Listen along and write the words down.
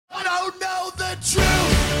the truth.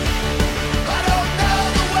 I don't know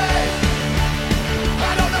the way.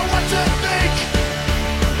 I don't know what to think.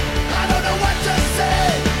 I don't know what to say.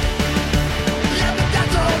 Yeah, but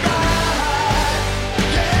that's alright.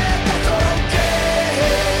 Yeah, that's okay.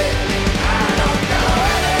 I don't know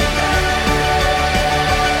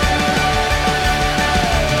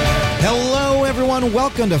anything. Hello, everyone.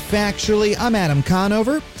 Welcome to Factually. I'm Adam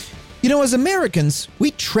Conover. You know, as Americans,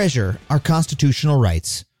 we treasure our constitutional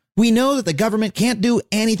rights. We know that the government can't do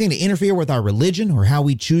anything to interfere with our religion or how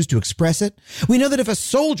we choose to express it. We know that if a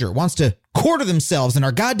soldier wants to quarter themselves in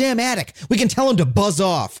our goddamn attic, we can tell him to buzz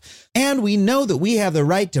off. And we know that we have the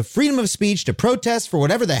right to freedom of speech, to protest for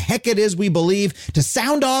whatever the heck it is we believe, to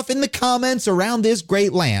sound off in the comments around this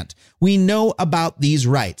great land. We know about these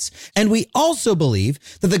rights. And we also believe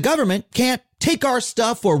that the government can't take our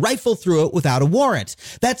stuff or rifle through it without a warrant.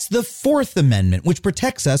 That's the Fourth Amendment, which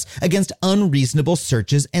protects us against unreasonable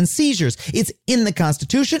searches and seizures. It's in the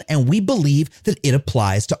Constitution, and we believe that it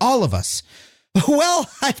applies to all of us. Well,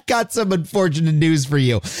 I've got some unfortunate news for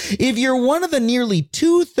you. If you're one of the nearly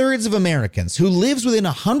 2/3 of Americans who lives within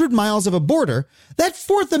 100 miles of a border, that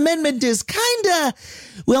Fourth Amendment is kinda,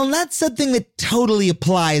 well, not something that totally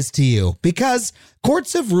applies to you, because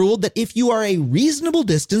courts have ruled that if you are a reasonable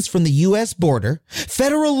distance from the U.S. border,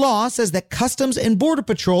 federal law says that Customs and Border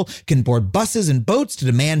Patrol can board buses and boats to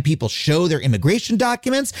demand people show their immigration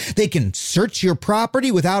documents. They can search your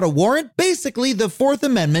property without a warrant. Basically, the Fourth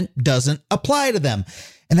Amendment doesn't apply to them.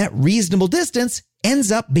 And that reasonable distance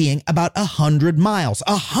ends up being about 100 miles.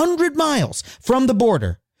 100 miles from the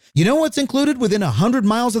border. You know what's included within 100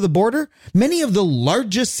 miles of the border? Many of the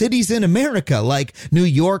largest cities in America, like New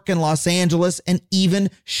York and Los Angeles and even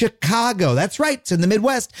Chicago. That's right, it's in the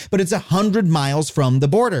Midwest, but it's 100 miles from the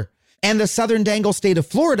border. And the southern dangle state of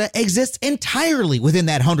Florida exists entirely within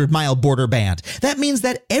that 100-mile border band. That means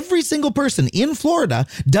that every single person in Florida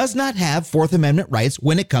does not have Fourth Amendment rights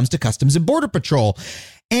when it comes to Customs and Border Patrol.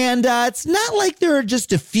 And it's not like there are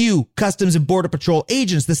just a few Customs and Border Patrol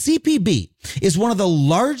agents. The CPB is one of the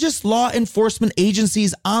largest law enforcement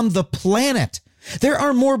agencies on the planet. There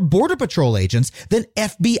are more Border Patrol agents than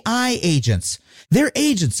FBI agents. Their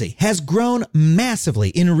agency has grown massively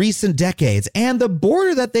in recent decades, and the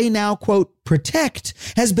border that they now, quote, protect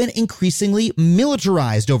has been increasingly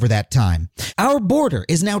militarized over that time. Our border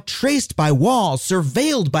is now traced by walls,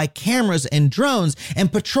 surveilled by cameras and drones,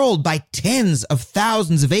 and patrolled by tens of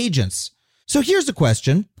thousands of agents. So here's a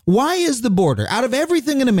question. Why is the border, out of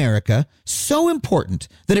everything in America, so important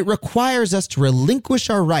that it requires us to relinquish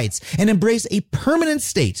our rights and embrace a permanent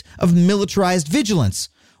state of militarized vigilance?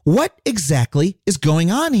 What exactly is going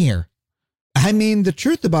on here? I mean, the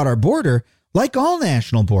truth about our border, like all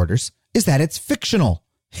national borders, is that it's fictional.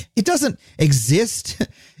 It doesn't exist.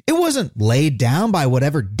 It wasn't laid down by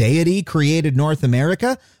whatever deity created North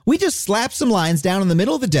America. We just slapped some lines down in the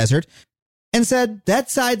middle of the desert and said,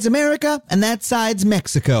 that side's America and that side's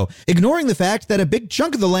Mexico, ignoring the fact that a big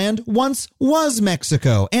chunk of the land once was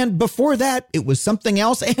Mexico. And before that, it was something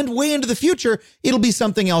else, and way into the future, it'll be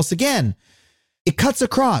something else again. It cuts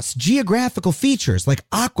across geographical features like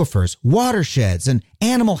aquifers, watersheds, and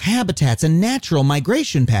animal habitats and natural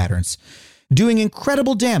migration patterns, doing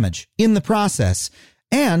incredible damage in the process.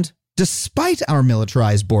 And despite our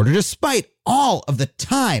militarized border, despite all of the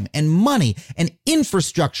time and money and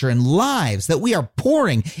infrastructure and lives that we are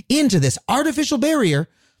pouring into this artificial barrier,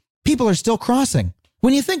 people are still crossing.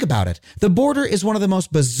 When you think about it, the border is one of the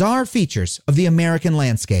most bizarre features of the American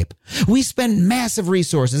landscape. We spend massive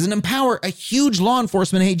resources and empower a huge law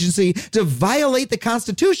enforcement agency to violate the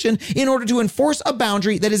Constitution in order to enforce a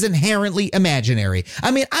boundary that is inherently imaginary. I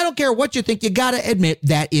mean, I don't care what you think, you gotta admit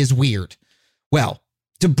that is weird. Well,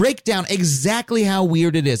 to break down exactly how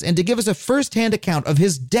weird it is and to give us a first-hand account of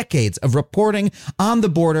his decades of reporting on the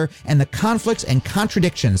border and the conflicts and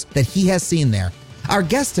contradictions that he has seen there, our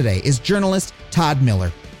guest today is journalist Todd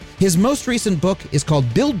Miller. His most recent book is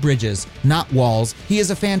called Build Bridges, Not Walls. He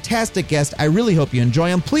is a fantastic guest. I really hope you enjoy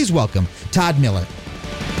him. Please welcome Todd Miller.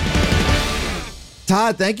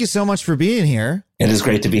 Todd, thank you so much for being here. It is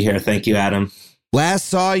great to be here. Thank you, Adam. Last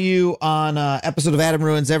saw you on an episode of Adam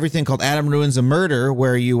Ruins Everything called Adam Ruins a Murder,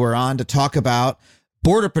 where you were on to talk about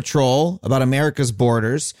Border Patrol, about America's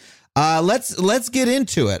borders. Let's get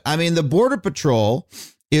into it. I mean, the Border Patrol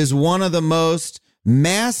is one of the most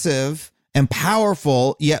massive and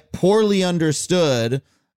powerful, yet poorly understood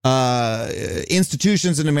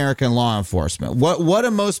institutions in American law enforcement. What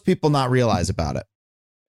do most people not realize about it?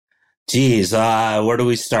 Geez, where do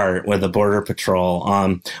we start with the Border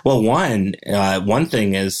Patrol? Well, one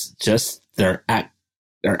thing is just their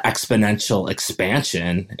exponential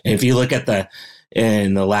expansion. If you look at the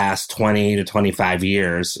in the last 20 to 25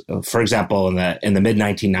 years. For example, in the mid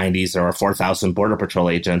 1990s, there were 4,000 Border Patrol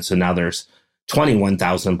agents, and now there's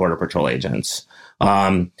 21,000 Border Patrol agents.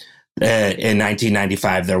 In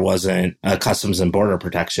 1995, there wasn't a Customs and Border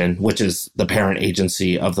Protection, which is the parent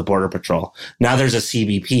agency of the Border Patrol. Now there's a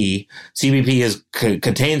CBP. CBP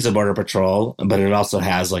contains the Border Patrol, but it also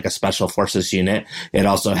has like a Special Forces unit. It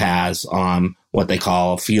also has what they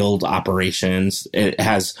call field operations. It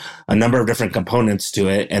has a number of different components to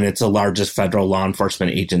it, and it's the largest federal law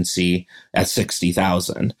enforcement agency at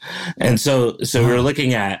 60,000. And so we're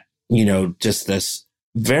looking at, just this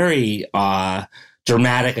very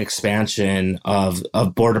dramatic expansion of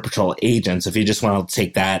Border Patrol agents, if you just want to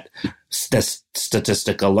take that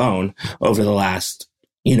statistic alone, over the last,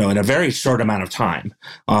 in a very short amount of time,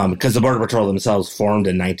 because the Border Patrol themselves formed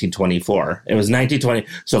in 1924. It was 1920.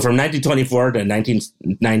 So from 1924 to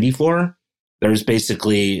 1994, there's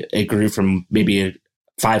basically, it grew from maybe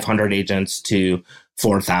 500 agents to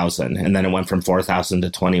 4,000. And then it went from 4,000 to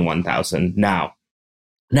 21,000 now.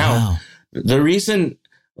 Wow. The reason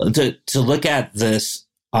to look at this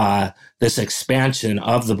expansion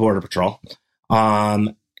of the Border Patrol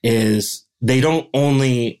is they don't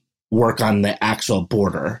only work on the actual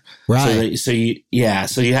border, right? So you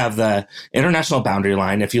have the international boundary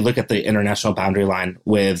line. If you look at the international boundary line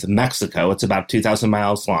with Mexico, it's about 2,000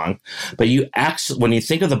 miles long. But when you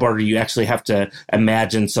think of the border, you actually have to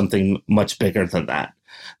imagine something much bigger than that.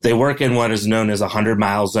 They work in what is known as a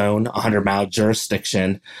 100-mile zone, a 100-mile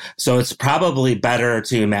jurisdiction. So it's probably better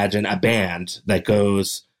to imagine a band that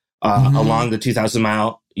goes along the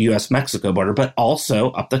 2,000-mile U.S.-Mexico border, but also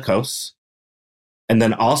up the coast, and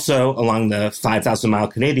then also along the 5,000-mile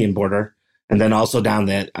Canadian border, and then also down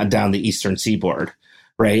the eastern seaboard,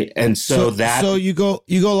 right? And so you go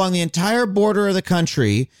along the entire border of the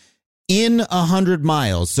country in 100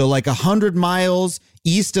 miles. So like 100 miles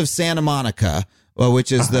east of Santa Monica,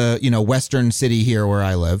 which is the western city here where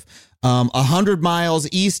I live, 100 miles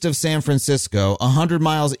east of San Francisco, 100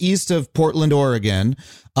 miles east of Portland, Oregon,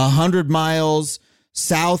 100 miles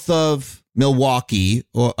south of Milwaukee,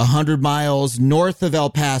 or 100 miles north of El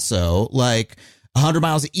Paso, like 100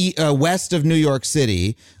 miles west of New York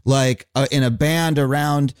City, like in a band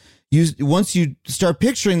around you. Once you start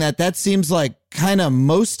picturing that seems like kind of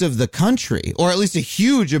most of the country, or at least a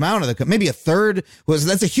huge amount of maybe a third.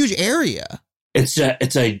 That's a huge area. It's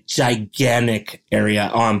a gigantic area.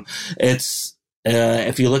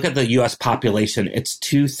 If you look at the U.S. population, it's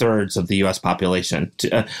 2/3 of the U.S. population.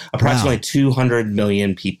 Approximately 200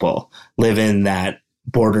 million people live in that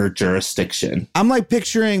border jurisdiction. I'm like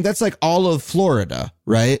picturing that's like all of Florida,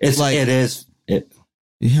 right? It's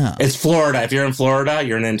Florida. If you're in Florida,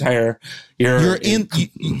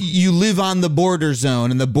 you live on the border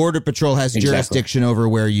zone, and the Border Patrol has jurisdiction over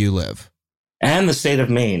where you live. And the state of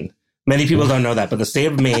Maine. Many people don't know that, but the state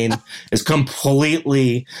of Maine is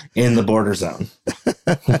completely in the border zone.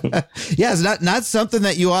 Yeah, it's not something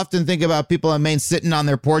that you often think about, people in Maine sitting on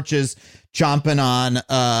their porches, chomping on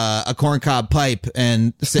a corncob pipe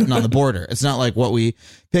and sitting on the border. It's not like what we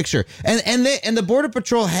picture. And the Border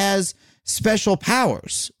Patrol has special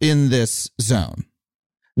powers in this zone.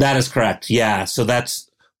 That is correct. Yeah. So that's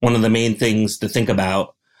one of the main things to think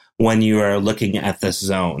about when you are looking at this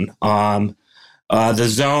zone. The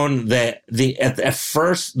zone that at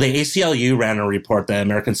first the ACLU ran a report, the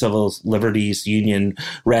American Civil Liberties Union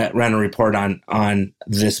ran a report on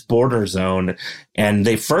this border zone, and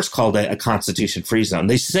they first called it a constitution-free zone.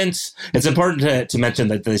 It's important to mention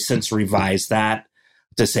that they since revised that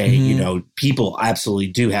to say, people absolutely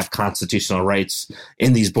do have constitutional rights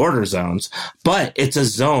in these border zones, but it's a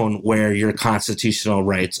zone where your constitutional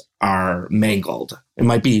rights are mangled. It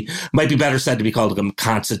might be better said to be called a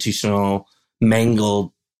constitutional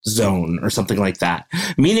mangled zone or something like that,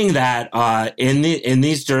 meaning that in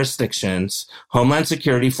these jurisdictions, Homeland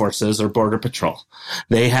Security forces or Border Patrol,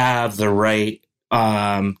 they have the right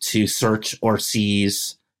to search or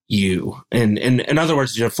seize you. In other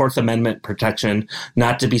words, your Fourth Amendment protection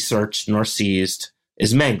not to be searched nor seized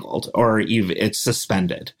is mangled, or even it's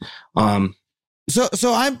suspended. So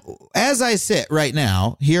I'm, as I sit right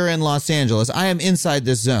now here in Los Angeles, I am inside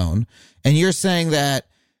this zone, and you're saying that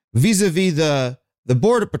vis-a-vis the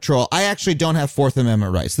Border Patrol, I actually don't have Fourth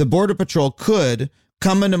Amendment rights. The Border Patrol could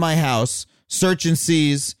come into my house, search and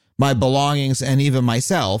seize my belongings and even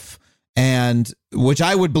myself, and which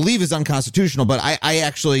I would believe is unconstitutional, but I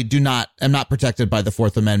actually am not protected by the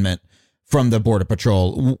Fourth Amendment from the Border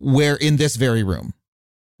Patrol, where in this very room.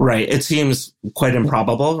 Right. It seems quite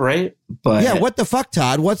improbable, right? But yeah, what the fuck,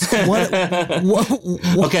 Todd? What?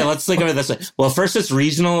 Okay, let's think of it this way. Well, first, it's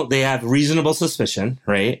regional. They have reasonable suspicion,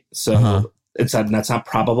 right? So that's not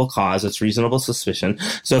probable cause. It's reasonable suspicion.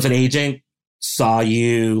 So if an agent saw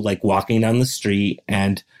you like walking down the street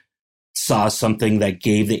and saw something that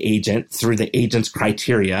gave the agent, through the agent's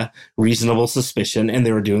criteria, reasonable suspicion, and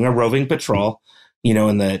they were doing a roving patrol,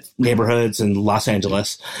 in the neighborhoods in Los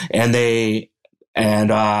Angeles, and they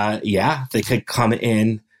could come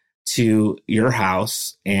in to your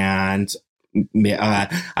house, and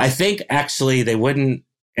I think actually they wouldn't.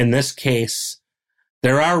 In this case,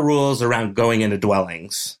 there are rules around going into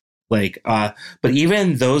dwellings, but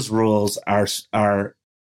even those rules are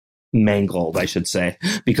mangled, I should say,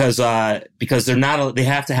 because they're not. They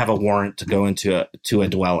have to have a warrant to go into a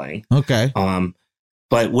dwelling. Okay.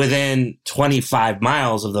 But within 25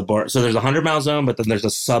 miles of the border, so there's a 100-mile zone, but then there's a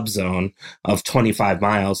sub-zone of 25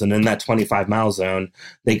 miles. And in that 25-mile zone,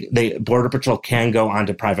 they Border Patrol can go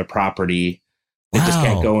onto private property. They just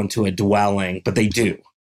can't go into a dwelling, but they do.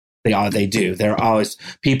 They do. They're always,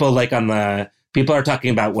 people are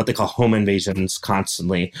talking about what they call home invasions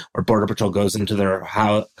constantly, where Border Patrol goes into their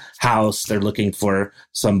house, they're looking for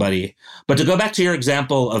somebody. But to go back to your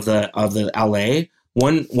example of the LA,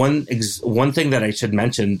 one thing that I should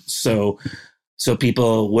mention, so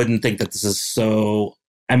people wouldn't think that this is so.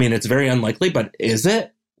 I mean, it's very unlikely, but is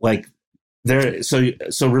it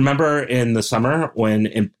So remember in the summer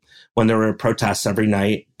when there were protests every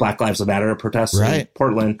night, Black Lives Matter protests in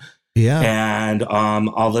Portland. Yeah. And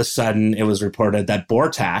all of a sudden it was reported that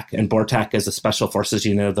BORTAC, and BORTAC is a special forces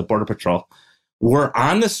unit of the Border Patrol, were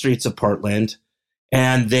on the streets of Portland,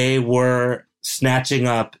 and they were snatching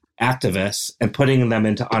up activists and putting them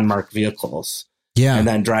into unmarked vehicles. Yeah. And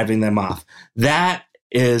then driving them off. That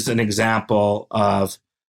is an example of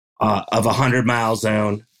a 100-mile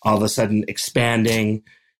zone all of a sudden expanding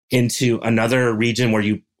into another region where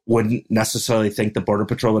you wouldn't necessarily think the Border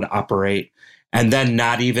Patrol would operate, and then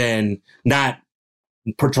not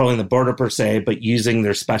patrolling the border per se, but using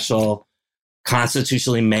their special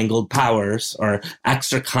constitutionally mangled powers or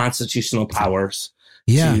extra constitutional powers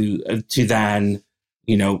to then,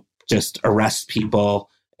 just arrest people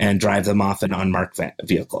and drive them off in unmarked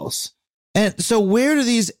vehicles. And so where do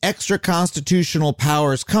these extra constitutional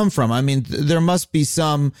powers come from? I mean, there must be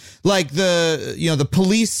some, like the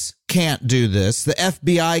police can't do this. The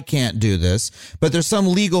FBI can't do this, but there's some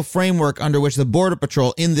legal framework under which the Border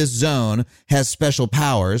Patrol in this zone has special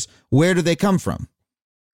powers. Where do they come from?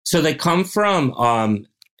 So they come from,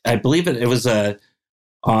 I believe it was there's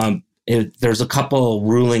a couple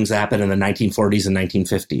rulings that happened in the 1940s and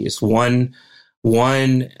 1950s.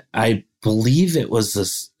 One, I believe it was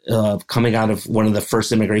this, coming out of one of the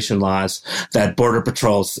first immigration laws, that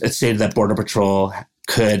it stated that Border Patrol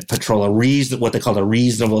could patrol what they called a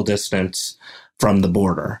reasonable distance from the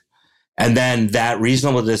border. And then that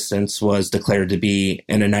reasonable distance was declared to be,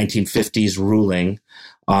 in a 1950s ruling,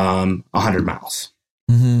 100 miles.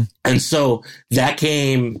 Mm-hmm. And so that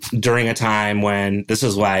came during a time when, this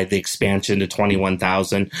is why the expansion to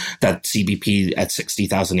 21,000, that CBP at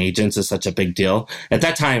 60,000 agents is such a big deal. At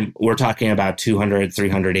that time, we're talking about 200,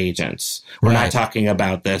 300 agents. We're not talking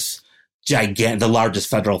about this the largest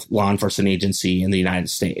federal law enforcement agency in the United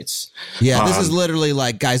States. Yeah, this is literally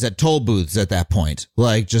like guys at toll booths at that point,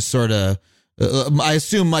 like just sort of. I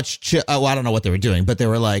assume I don't know what they were doing, but they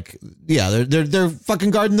were like, they're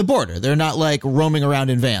fucking guarding the border. They're not like roaming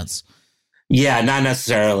around in vans. Yeah, not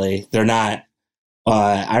necessarily. They're not.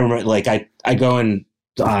 I remember, I go and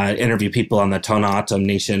interview people on the Tohono O'odham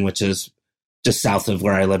Nation, which is just south of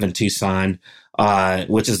where I live in Tucson,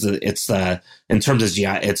 which is in terms of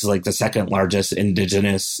it's like the second largest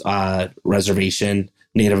indigenous reservation,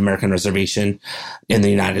 Native American reservation in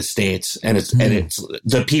the United States. And it's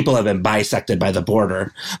the people have been bisected by the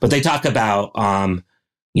border, but they talk about,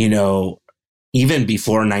 even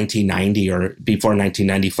before 1990 or before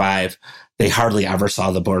 1995, they hardly ever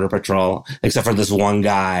saw the Border Patrol, except for this one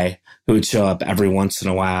guy who would show up every once in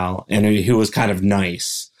a while and who was kind of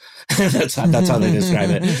nice. That's how they describe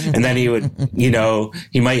it. And then he would,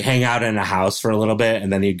 he might hang out in a house for a little bit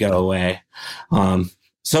and then he'd go away.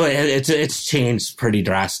 So it's changed pretty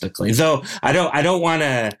drastically. Though I don't want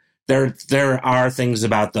to. There are things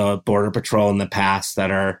about the Border Patrol in the past that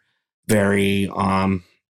are very,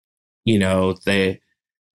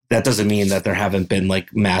 that doesn't mean that there haven't been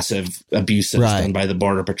like massive abuses done by the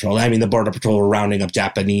Border Patrol. I mean, the Border Patrol were rounding up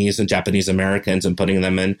Japanese and Japanese Americans and putting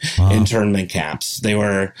them in internment camps. They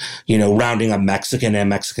were, rounding up Mexican and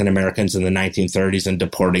Mexican Americans in the 1930s and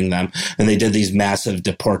deporting them. And they did these massive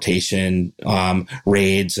deportation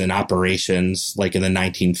raids and operations like in the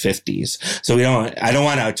 1950s. So I don't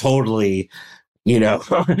want to totally,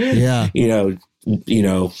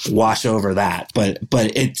 wash over that, but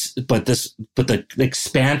the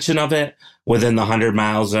expansion of it within the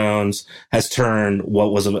 100-mile zones has turned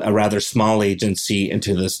what was a rather small agency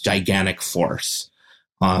into this gigantic force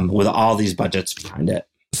with all these budgets behind it.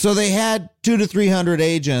 So they had 200 to 300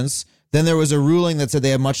 agents. Then there was a ruling that said they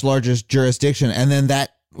have much larger jurisdiction. And then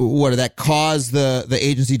that caused the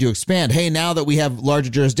agency to expand? Hey, now that we have larger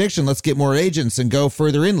jurisdiction, let's get more agents and go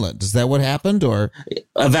further inland. Is that what happened? Or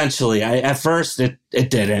eventually, at first it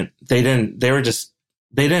didn't.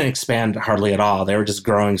 They didn't expand hardly at all. They were just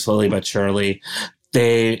growing slowly but surely.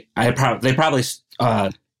 They probably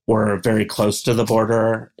were very close to the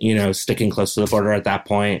border, sticking close to the border at that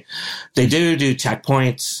point. They do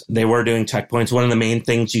checkpoints. They were doing checkpoints. One of the main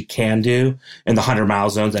things you can do in the 100-mile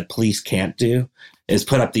zones that police can't do is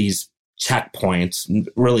put up these checkpoints,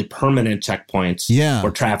 really permanent checkpoints,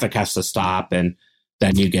 where traffic has to stop, and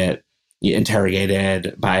then you get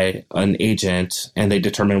interrogated by an agent, and they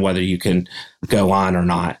determine whether you can go on or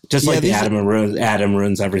not. Just like the Adam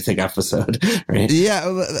ruins everything episode, right? Yeah,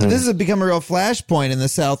 this has become a real flashpoint in the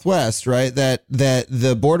Southwest, right? That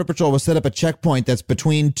the Border Patrol will set up a checkpoint that's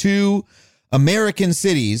between two American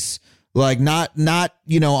cities, like not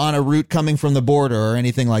on a route coming from the border or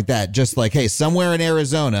anything like that. Just like, hey, somewhere in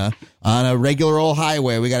Arizona on a regular old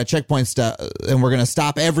highway, we got a checkpoint stop, and we're going to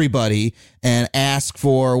stop everybody and ask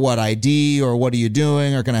for what ID or what are you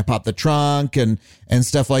doing, or can I pop the trunk and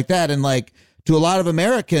stuff like that. And like, to a lot of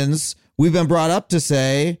Americans, we've been brought up to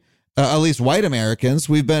say, at least white Americans,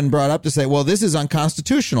 we've been brought up to say, well, this is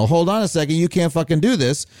unconstitutional. Hold on a second. You can't fucking do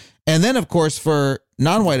this. And then, of course, for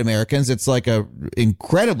non-white Americans, it's like a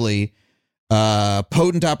incredibly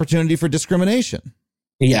potent opportunity for discrimination.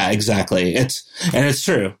 Yeah, exactly. It's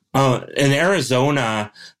true. In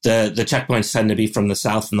Arizona, the checkpoints tend to be from the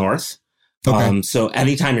south north. Okay. So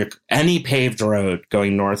anytime any paved road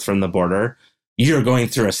going north from the border, you're going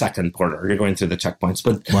through a second border. You're going through the checkpoints.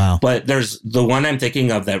 But there's the one I'm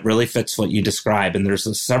thinking of that really fits what you describe, and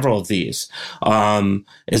there's several of these.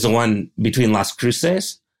 Is the one between Las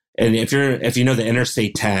Cruces, and if you know the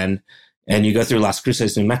Interstate 10. And you go through Las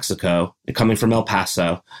Cruces, New Mexico, coming from El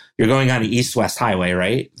Paso, you're going on an east-west highway,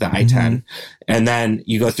 right? The I-10. And then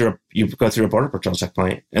you go through a Border Patrol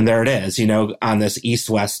checkpoint, and there it is, on this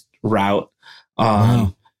east-west route.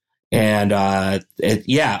 Wow. And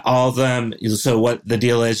all of them. So what the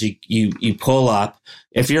deal is, you pull up.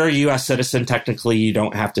 If you're a U.S. citizen, technically you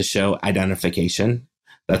don't have to show identification.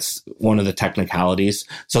 That's one of the technicalities.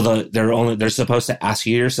 So they're supposed to ask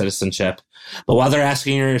you your citizenship, but while they're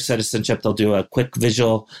asking you your citizenship, they'll do a quick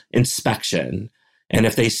visual inspection. And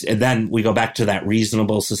then we go back to that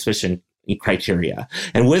reasonable suspicion criteria.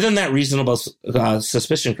 And within that reasonable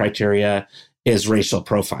suspicion criteria is racial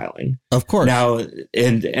profiling. Of course. Now,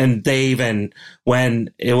 and they even,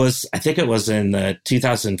 when it was, I think it was in the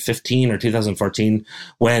 2015 or 2014,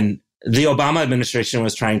 when the Obama administration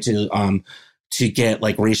was trying to get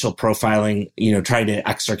like racial profiling, trying to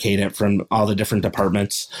extricate it from all the different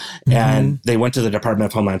departments. Mm-hmm. And they went to the Department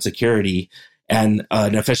of Homeland Security, and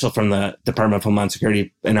an official from the Department of Homeland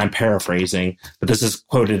Security, and I'm paraphrasing, but this is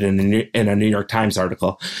quoted in a New York Times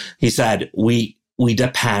article. He said, we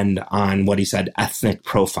depend on, what he said, ethnic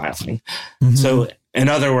profiling. Mm-hmm. So in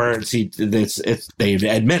other words, they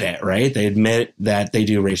admit it, right? They admit that they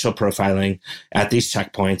do racial profiling at these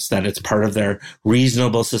checkpoints, that it's part of their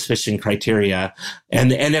reasonable suspicion criteria.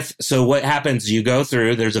 And if so, what happens? You go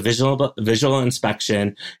through. There's a visual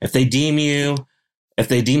inspection. If they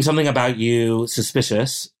deem something about you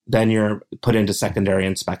suspicious, then you're put into secondary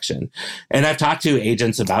inspection. And I've talked to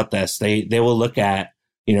agents about this. They will look at,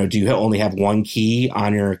 do you only have one key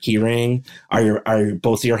on your key ring? Are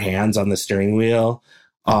both your hands on the steering wheel?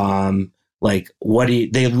 Like,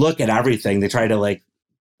 they look at everything. They try to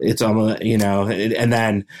it's almost,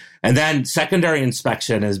 and then secondary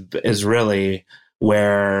inspection is really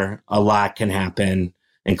where a lot can happen,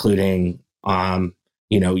 including,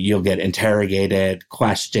 you'll get interrogated,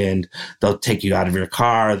 questioned. They'll take you out of your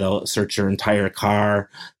car. They'll search your entire car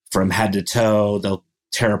from head to toe. They'll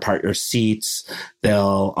tear apart your seats.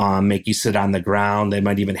 They'll make you sit on the ground. They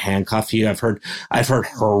might even handcuff you. I've heard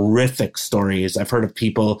horrific stories. I've heard of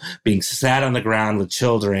people being sat on the ground with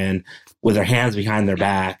children with their hands behind their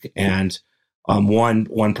back, and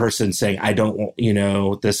one person saying, "I don't,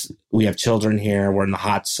 this. We have children here. We're in the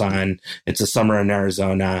hot sun. It's a summer in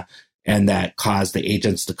Arizona." And that caused the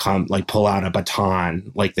agents to come, pull out a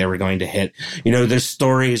baton, like they were going to hit. There's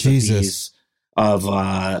stories of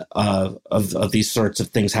these sorts of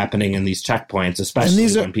things happening in these checkpoints, especially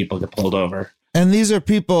when people get pulled over. And these are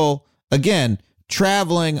people, again,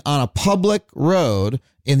 traveling on a public road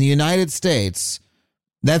in the United States.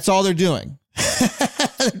 That's all they're doing.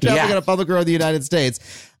 They're traveling on a public road in the United States.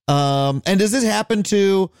 And does this happen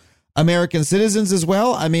to American citizens as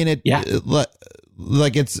well? I mean,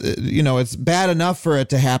 like it's it's bad enough for it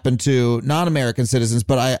to happen to non-American citizens,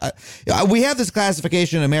 but we have this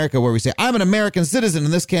classification in America where we say I'm an American citizen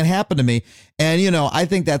and this can't happen to me, and I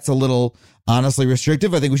think that's a little honestly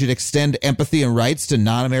restrictive. I think we should extend empathy and rights to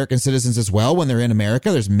non-American citizens as well when they're in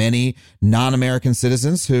America. There's many non-American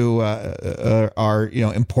citizens who are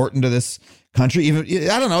important to this country. Even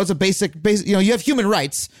I don't know, it's a basic you have human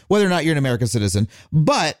rights whether or not you're an American citizen,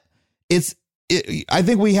 but I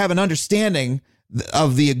think we have an understanding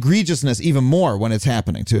of the egregiousness even more when it's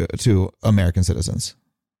happening to American citizens.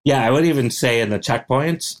 Yeah, I would even say in the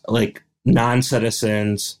checkpoints, like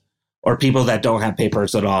non-citizens or people that don't have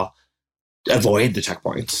papers at all avoid the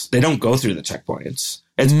checkpoints. They don't go through the checkpoints.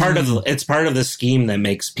 It's part of the scheme that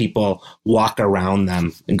makes people walk around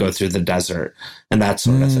them and go through the desert and that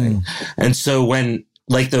sort of thing. And so when,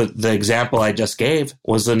 like the example I just gave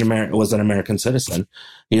was an American citizen.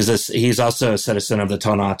 He's also a citizen of the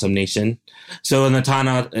Tohono O'odham Nation. So in the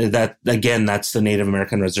Tohono, that's the Native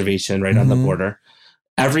American reservation right on the border.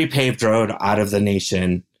 Every paved road out of the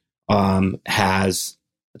nation has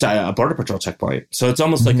a border patrol checkpoint. So it's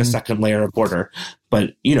almost like a second layer of border.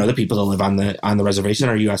 But the people that live on the reservation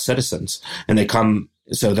are U.S. citizens, and they come.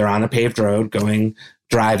 So they're on a paved road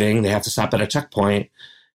driving. They have to stop at a checkpoint.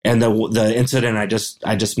 And the incident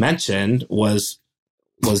I just mentioned was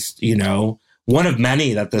one of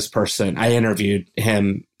many that this person, I interviewed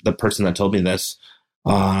him, the person that told me this,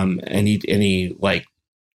 and he like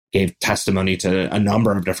gave testimony to a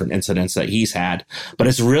number of different incidents that he's had. But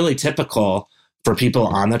it's really typical for people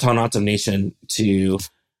on the Tohono O'odham Nation to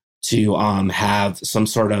have some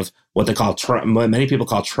sort of what they call what many people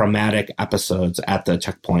call traumatic episodes at the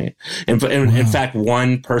checkpoint. In fact,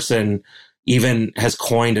 one person even has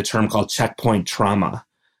coined a term called checkpoint trauma.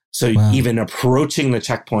 So even approaching the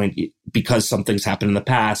checkpoint because something's happened in the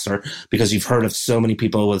past, or because you've heard of so many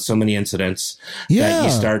people with so many incidents,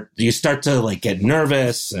 that you start to like get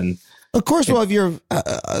nervous. And of course, if you're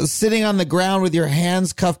sitting on the ground with your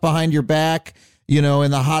hands cuffed behind your back,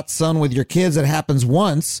 in the hot sun with your kids, it happens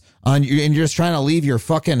once and you're just trying to leave your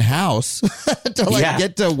fucking house to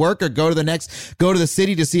get to work or go to the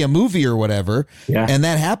city to see a movie or whatever. Yeah. And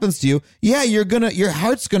that happens to you. Yeah. Your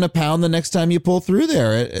heart's going to pound the next time you pull through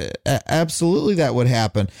there. Absolutely. That would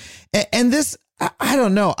happen. And this, I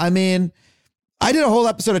don't know. I mean, I did a whole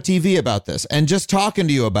episode of TV about this, and just talking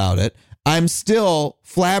to you about it, I'm still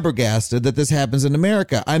flabbergasted that this happens in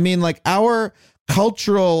America. I mean, like our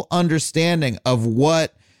cultural understanding of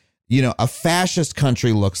what a fascist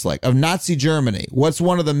country looks like, of Nazi Germany. What's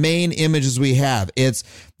one of the main images we have? It's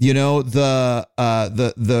the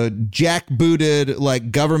jackbooted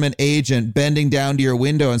like government agent bending down to your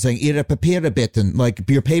window and saying "Ihre Papiere bitten," like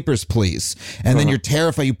your papers please, and then you're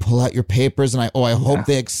terrified. You pull out your papers and I hope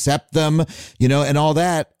they accept them, and all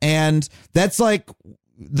that. And that's like.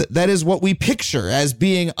 That is what we picture as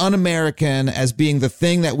being un-American, as being the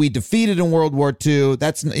thing that we defeated in World War II.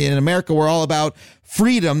 That's in America. We're all about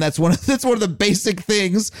freedom. That's one of the basic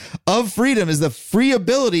things of freedom, is the free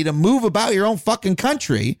ability to move about your own fucking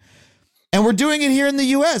country. And we're doing it here in the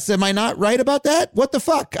U.S. Am I not right about that? What the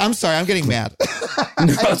fuck? I'm sorry. I'm getting mad. I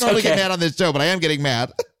don't normally get mad on this show, but I am getting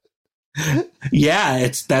mad. Yeah,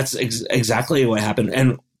 that's exactly what happened.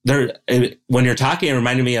 And when you're talking, it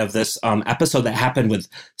reminded me of this episode that happened with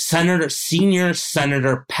Senior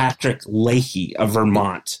Senator Patrick Leahy of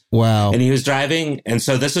Vermont. Wow. And he was driving. And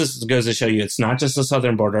so this goes to show you, it's not just the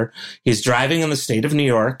southern border. He's driving in the state of New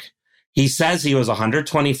York. He says he was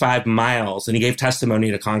 125 miles, and he gave testimony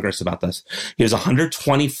to Congress about this. He was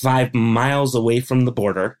 125 miles away from the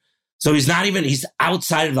border. So he's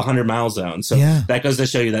outside of the 100-mile zone. So that goes to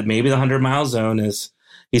show you that maybe the 100-mile zone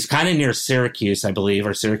he's kind of near Syracuse, I believe,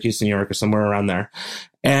 or Syracuse, New York, or somewhere around there.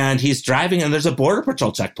 And he's driving, and there's a border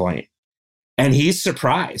patrol checkpoint. And he's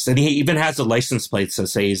surprised. And he even has a license plate to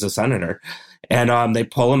say he's a senator. And they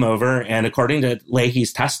pull him over. And according to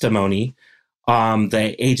Leahy's testimony,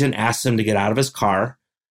 the agent asked him to get out of his car.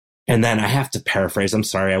 And then I have to paraphrase. I'm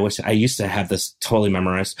sorry. I wish I used to have this totally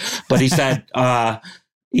memorized. But he said,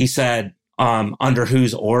 under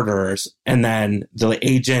whose orders? And then the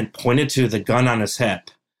agent pointed to the gun on his hip.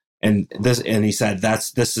 And he said,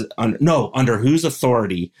 under whose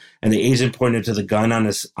authority? And the agent pointed to the gun on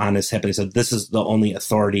his hip, and he said, "This is the only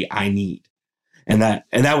authority I need." And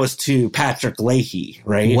that was to Patrick Leahy,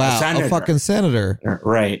 right? Wow, a fucking senator,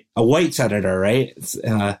 right? A white senator, right?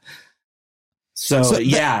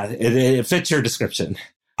 It fits your description.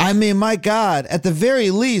 I mean, my God, at the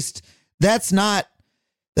very least, that's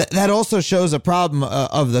That also shows a problem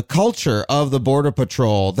of the culture of the Border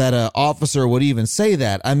Patrol, that an officer would even say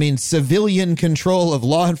that. I mean, civilian control of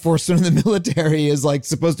law enforcement in the military is like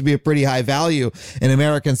supposed to be a pretty high value in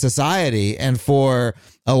American society. And for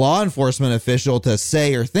a law enforcement official to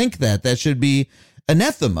say or think that should be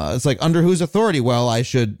anathema. It's like, under whose authority? Well, I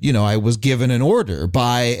was given an order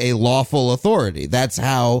by a lawful authority. That's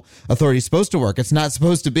how authority is supposed to work. It's not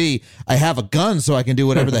supposed to be, I have a gun so I can do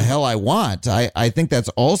whatever the hell I want. I think that's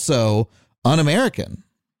also un-American.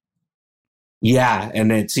 Yeah,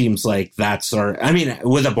 and it seems like that's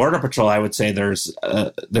with the Border Patrol, I would say there's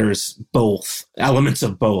both elements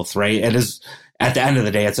of both, right? It is, at the end of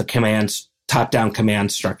the day, it's a top-down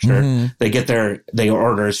command structure. Mm-hmm. They get their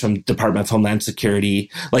orders from Department of Homeland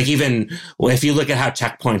Security. Like, even if you look at how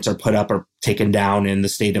checkpoints are put up or taken down in the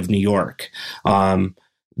state of New York, the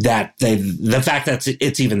fact that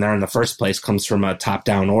it's even there in the first place comes from a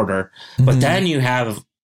top-down order. Mm-hmm. But then you have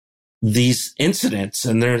these incidents,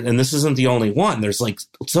 and this isn't the only one. There's like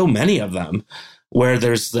so many of them where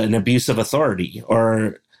there's an abuse of authority,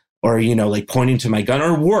 or like pointing to my gun,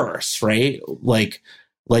 or worse, right? Like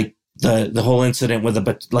the whole incident with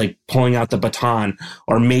pulling out the baton,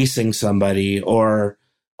 or macing somebody, or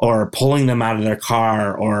pulling them out of their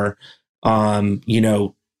car, or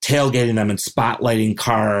tailgating them and spotlighting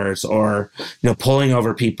cars, or pulling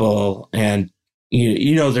over people. And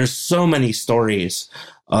there's so many stories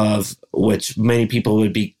of which many people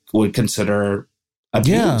would consider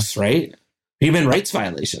abuse, right? Human rights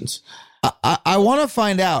violations. I want to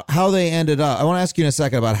find out how they ended up. I want to ask you in a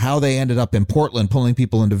second about how they ended up in Portland pulling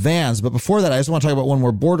people into vans. But before that, I just want to talk about one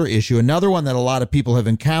more border issue. Another one that a lot of people have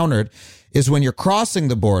encountered is when you're crossing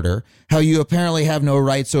the border, how you apparently have no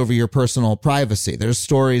rights over your personal privacy. There's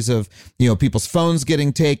stories of, people's phones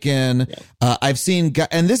getting taken. Yeah. I've seen,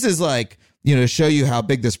 and this is like, to show you how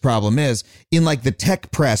big this problem is, in like the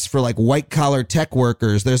tech press for like white collar tech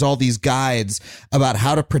workers, there's all these guides about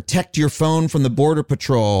how to protect your phone from the Border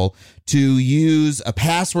Patrol, to use a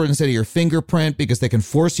password instead of your fingerprint, because they can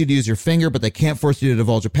force you to use your finger, but they can't force you to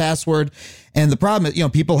divulge a password. And the problem is,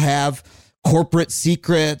 people have corporate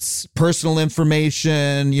secrets, personal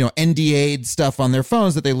information, NDA stuff on their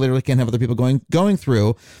phones that they literally can't have other people going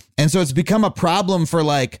through. And so it's become a problem for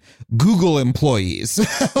like Google employees.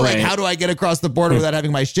 Like, right. How do I get across the border without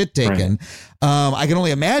having my shit taken? Right. I can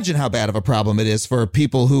only imagine how bad of a problem it is for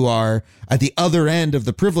people who are at the other end of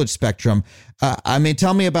the privilege spectrum.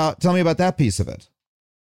 Tell me about that piece of it.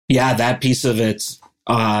 Yeah, that piece of it's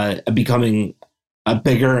becoming a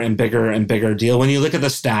bigger and bigger and bigger deal. When you look at the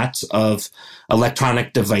stats of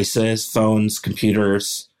electronic devices, phones,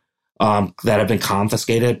 computers, that have been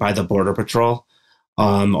confiscated by the Border Patrol,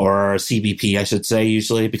 or CBP, I should say,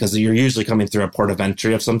 usually, because you're usually coming through a port of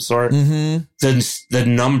entry of some sort. Mm-hmm. The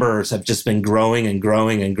numbers have just been growing and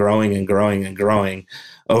growing and growing and growing and growing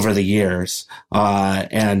over the years.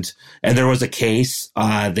 And there was a case,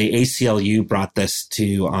 the ACLU brought this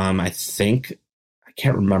to, I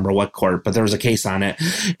can't remember what court, but there was a case on it,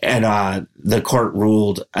 and the court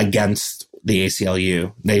ruled against the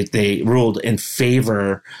ACLU. They ruled in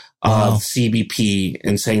favor of CBP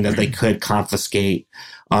in saying that they could confiscate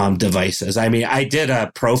devices. I mean, I did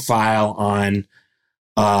a profile on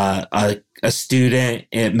a student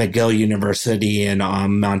at McGill University in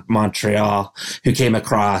Montreal who came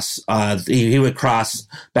across, he would cross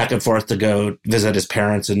back and forth to go visit his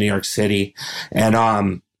parents in New York City.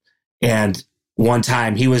 And one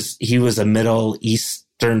time he was a Middle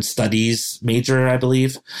Eastern Studies major, I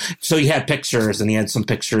believe. So he had pictures, and he had some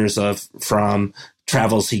pictures from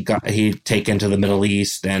travels he'd taken to the Middle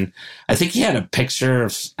East. And I think he had a picture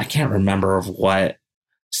of, I can't remember of what,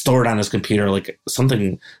 stored on his computer, like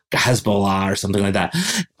something Hezbollah or something like that.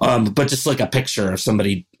 But just like a picture of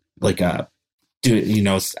somebody, like I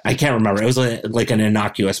can't remember. It was like an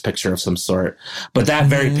innocuous picture of some sort. But that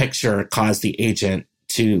very picture caused the agent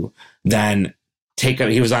to then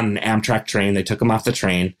he was on an Amtrak train. They took him off the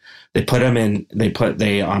train. They put him in, they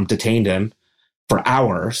detained him for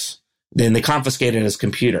hours. Then they confiscated his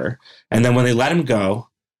computer. And then when they let him go,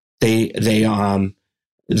 they didn't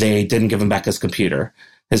give him back his computer.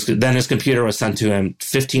 Then his computer was sent to him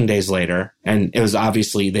 15 days later, and it was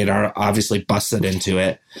they'd obviously busted into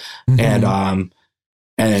it. Mm-hmm.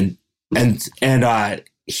 And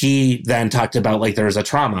he then talked about, like, there was a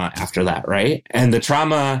trauma after that, right? And the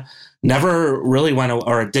trauma never really went,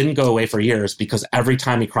 or it didn't go away for years, because every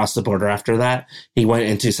time he crossed the border after that, he went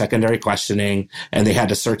into secondary questioning, and they had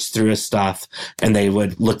to search through his stuff, and they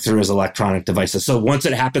would look through his electronic devices. So once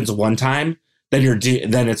it happens one time, then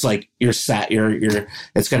then it's like you're set.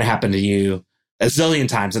 It's going to happen to you a zillion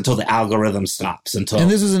times until the algorithm stops. And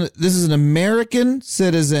this is an American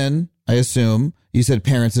citizen, I assume. You said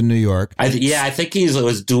parents in New York. I think it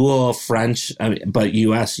was dual French, but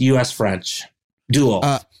U.S. French. Dual.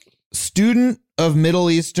 Student of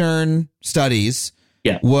Middle Eastern Studies.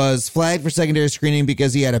 Yeah. Was flagged for secondary screening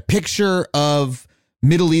because he had a picture of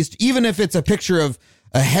Middle East, even if it's a picture of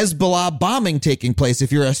a Hezbollah bombing taking place.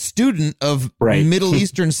 If you're a student of Middle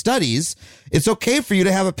Eastern Studies, it's okay for you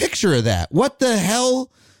to have a picture of that. What the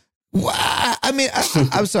hell? I mean,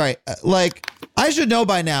 I'm sorry. Like, I should know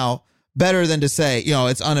by now better than to say,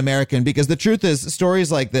 it's un-American, because the truth is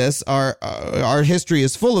stories like this our history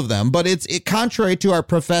is full of them, but it's contrary to our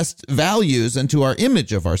professed values and to our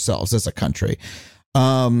image of ourselves as a country.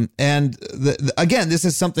 And again, this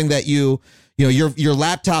is something that your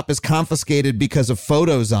laptop is confiscated because of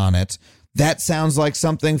photos on it. That sounds like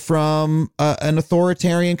something from an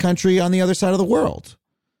authoritarian country on the other side of the world.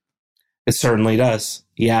 It certainly does.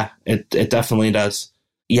 Yeah, it definitely does.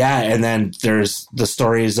 Yeah, and then there's the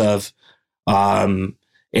stories of on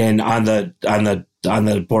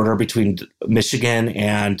the border between Michigan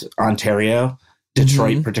and Ontario,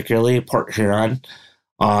 Detroit, particularly Port Huron.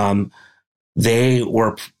 They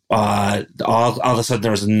were all of a sudden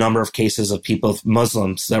there was a number of cases of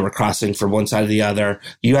Muslims that were crossing from one side to the other,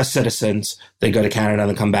 U.S. citizens. They go to Canada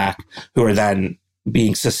and come back, who are then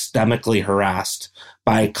being systemically harassed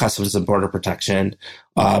by Customs and Border Protection.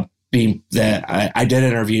 I did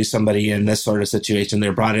interview somebody in this sort of situation. They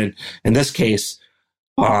were brought in this case.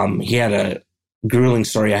 He had a grueling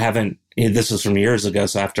story. This was from years ago,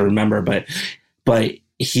 so I have to remember, but they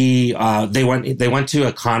went to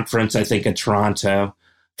a conference, I think in Toronto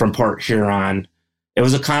from Port Huron. It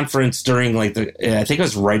was a conference during I think it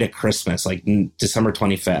was right at Christmas, like December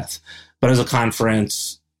 25th, but it was a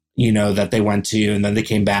conference, that they went to, and then they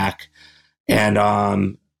came back, and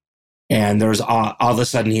there was all of a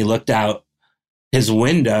sudden he looked out his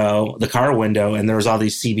window, the car window, and there was all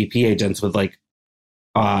these CBP agents with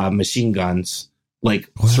machine guns,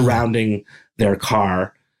 surrounding their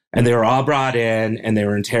car. And they were all brought in and they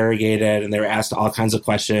were interrogated and they were asked all kinds of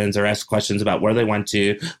questions. They were asked questions about where they went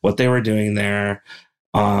to, what they were doing there,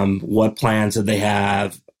 what plans did they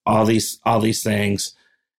have, all these things.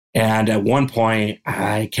 And at one point,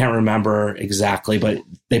 I can't remember exactly, but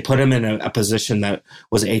they put him in a position that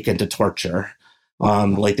was akin to torture.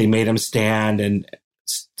 They made him stand and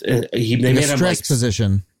they made him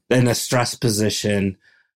in a stress position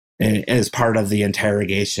as part of the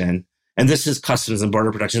interrogation. And this is Customs and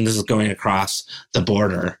Border Protection. This is going across the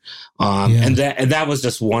border. And that was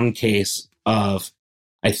just one case of,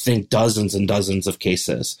 I think, dozens and dozens of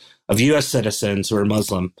cases of U.S. citizens who are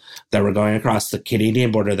Muslim that were going across the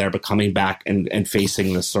Canadian border there, but coming back and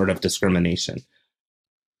facing this sort of discrimination.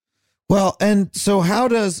 Well, and so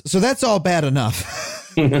that's all bad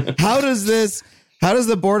enough. How does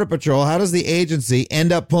the Border Patrol, how does the agency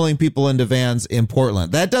end up pulling people into vans in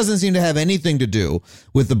Portland? That doesn't seem to have anything to do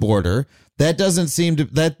with the border. That doesn't seem to,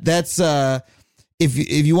 that's if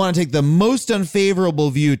you want to take the most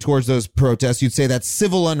unfavorable view towards those protests, you'd say that's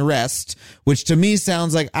civil unrest, which to me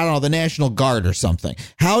sounds like, I don't know, the National Guard or something.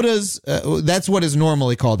 How does, that's what is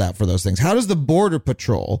normally called out for those things. How does the Border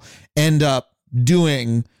Patrol end up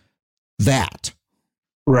doing that?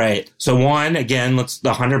 Right. So one, again, the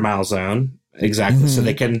 100-mile zone. Exactly. So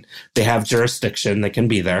they have jurisdiction. They can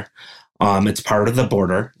be there. It's part of the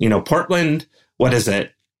border. Portland, what is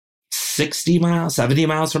it? 60 miles, 70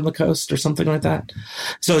 miles from the coast or something like that.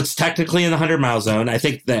 So it's technically in the 100-mile zone. I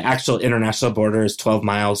think the actual international border is 12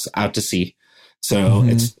 miles out to sea. So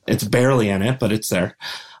it's barely in it, but it's there.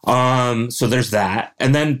 So there's that.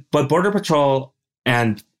 And then, but Border Patrol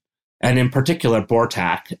and in particular,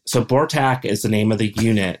 BORTAC. So BORTAC is the name of the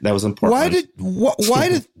unit that was in Portland. Why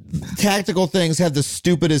did tactical things have the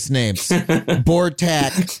stupidest names?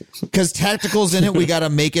 BORTAC. Because tactical's in it, we got to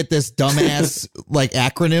make it this dumbass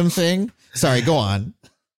acronym thing. Sorry, go on.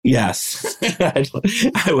 Yes, I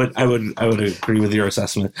would agree with your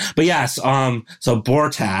assessment. But yes, so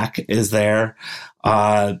BORTAC is there.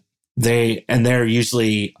 They're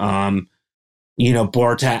usually BORTAC.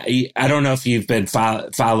 I don't know if you've been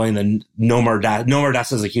following the No More Deaths. No More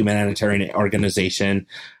Deaths is a humanitarian organization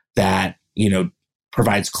that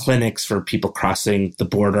provides clinics for people crossing the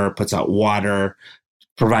border, puts out water,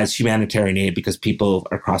 provides humanitarian aid because people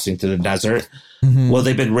are crossing through the desert. Well,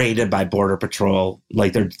 they've been raided by Border Patrol.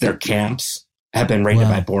 Their camps have been raided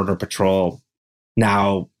by Border Patrol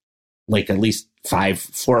now, at least 4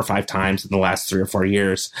 or 5 times in the last 3 or 4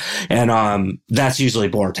 years. And that's usually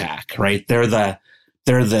BORTAC, right? They're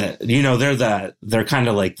kind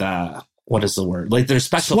of like the what is the word? Like there's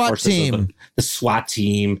special SWAT forces, team. The SWAT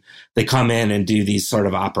team. They come in and do these sort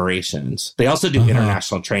of operations. They also do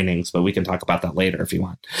international trainings, but we can talk about that later if you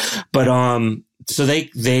want. But so they're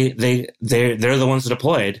the ones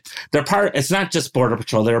deployed. They're part. It's not just Border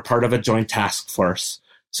Patrol. They're part of a joint task force.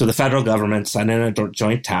 So the federal government sent in a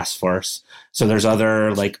joint task force. So there's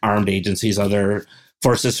other like armed agencies, other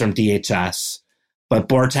forces from DHS. But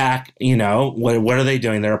BORTAC, you know, what are they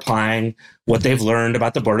doing? They're applying what they've learned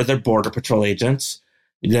about the border. They're Border Patrol agents.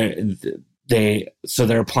 They're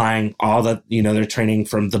applying all the, you know, they're training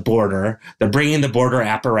from the border. They're bringing the border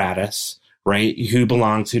apparatus, right? Who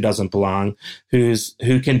belongs, who doesn't belong, who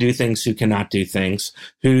can do things, who cannot do things,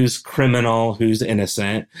 who's criminal, who's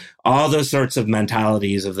innocent, all those sorts of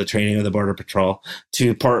mentalities of the training of the Border Patrol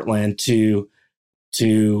to Portland to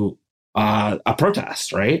a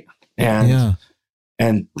protest, right? And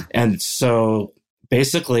so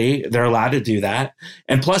basically they're allowed to do that.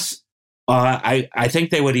 And plus, I think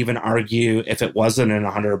they would even argue if it wasn't in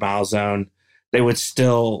a 100-mile zone, they would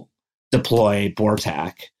still deploy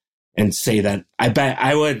BORTAC and say that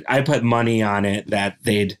I put money on it that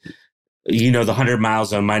they'd, you know, the 100-mile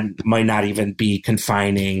zone might not even be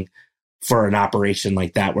confining for an operation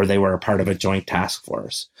like that where they were a part of a joint task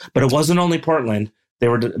force. But it wasn't only Portland.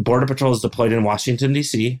 Border Patrol is deployed in Washington,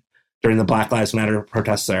 D.C. during the Black Lives Matter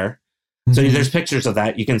protests there. Mm-hmm. So there's pictures of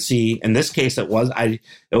that. You can see in this case, it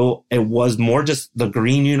was more just the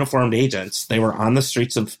green uniformed agents. They were on the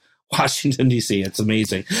streets of Washington, D.C. It's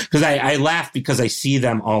amazing because I laugh because I see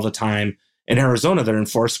them all the time in Arizona. They're in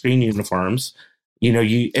forest green uniforms. You know,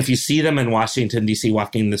 if you see them in Washington, D.C.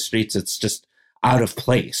 walking the streets, it's just out of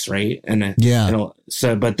place, right? And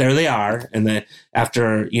but there they are. And right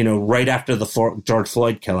after the George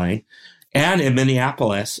Floyd killing. And in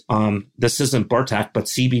Minneapolis, this isn't BORTAC, but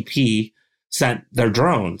CBP sent their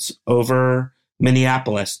drones over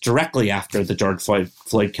Minneapolis directly after the George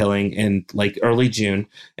Floyd killing in like early June.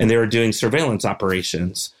 And they were doing surveillance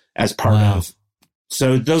operations as part of.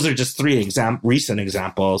 So those are just three recent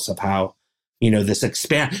examples of how, you know, this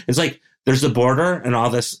expand. It's like there's the border and all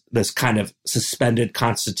this kind of suspended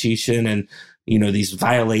constitution and, you know, these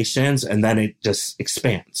violations. And then it just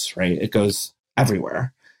expands, right? It goes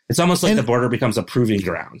everywhere. It's almost like the border becomes a proving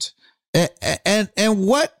ground. And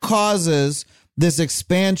what causes this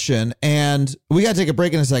expansion? And we got to take a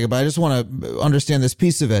break in a second, but I just want to understand this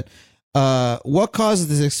piece of it. What causes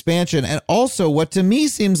this expansion? And also what to me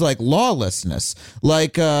seems like lawlessness,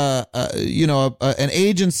 like, an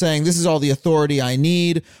agent saying this is all the authority I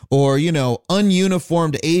need, or, you know,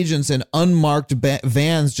 ununiformed agents in unmarked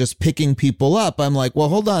vans just picking people up. I'm like, well,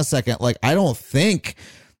 hold on a second. Like, I don't think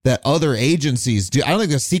that other agencies do. I don't think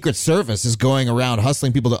the Secret Service is going around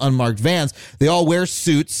hustling people to unmarked vans. They all wear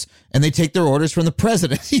suits and they take their orders from the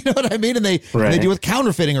president. You know what I mean? And they deal with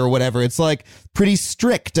counterfeiting or whatever. It's like pretty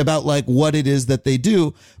strict about like what it is that they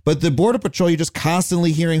do. But the Border Patrol, you're just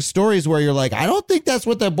constantly hearing stories where you're like, I don't think that's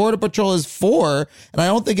what the Border Patrol is for. And I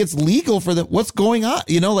don't think it's legal for them. What's going on?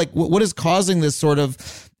 You know, like what is causing this sort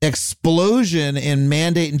of explosion in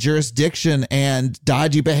mandate and jurisdiction and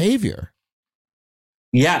dodgy behavior?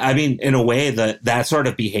 Yeah, I mean, in a way, that sort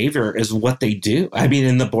of behavior is what they do. I mean,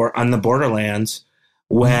 on the borderlands,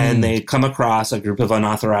 when they come across a group of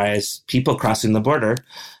unauthorized people crossing the border,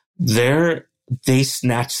 they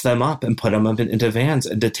snatch them up and put them up into vans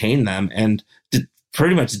and detain them and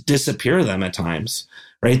pretty much disappear them at times.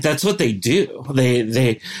 Right? That's what they do.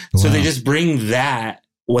 So they just bring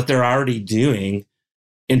what they're already doing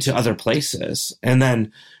into other places, and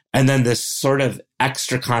then this sort of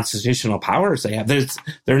extra constitutional powers they have.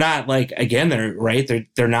 They're not like, again,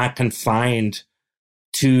 they're not confined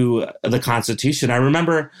to the Constitution. I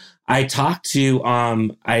remember I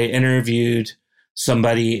interviewed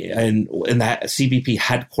somebody in that CBP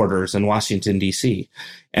headquarters in Washington, D.C.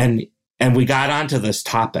 And we got onto this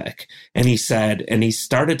topic, and he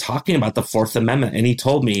started talking about the Fourth Amendment, and he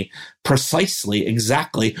told me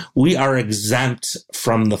exactly, we are exempt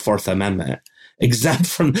from the Fourth Amendment. Exempt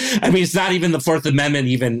from, I mean, it's not even the Fourth Amendment,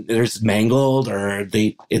 even there's mangled or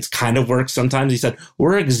it's kind of works sometimes. He said,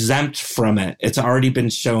 we're exempt from it. It's already been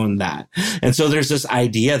shown that. And so there's this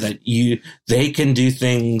idea that they can do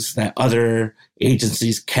things that other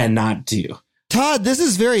agencies cannot do. Todd, this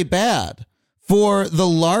is very bad for the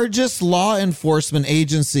largest law enforcement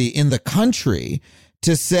agency in the country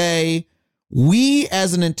to say, we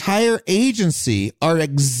as an entire agency are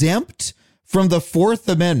exempt from the Fourth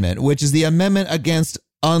Amendment, which is the amendment against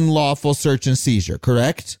unlawful search and seizure,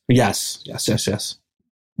 correct? Yes.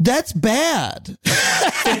 That's bad.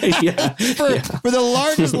 For the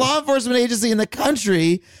largest law enforcement agency in the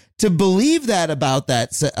country to believe that about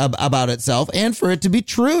itself and for it to be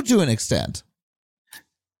true to an extent.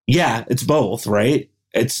 Yeah, it's both, right?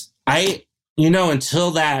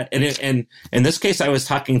 Until that, and in this case, I was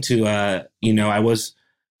talking to, I was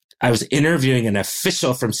interviewing an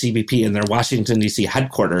official from CBP in their Washington, D.C.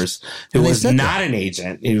 headquarters who was not an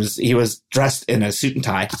agent. He was dressed in a suit and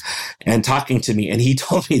tie and talking to me. And he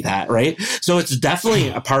told me that, right? So it's definitely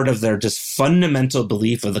a part of their just fundamental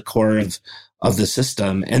belief of the core of the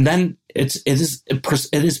system. And then it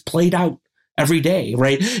is played out every day,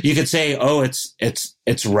 right? You could say, oh,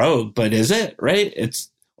 it's rogue, but is it, right?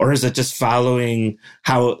 Or is it just following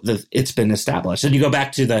how it's been established? And you go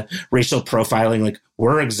back to the racial profiling, like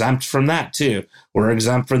we're exempt from that too. We're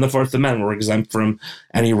exempt from the Fourth Amendment. We're exempt from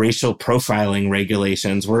any racial profiling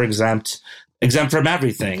regulations. We're exempt from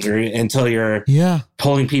everything until you're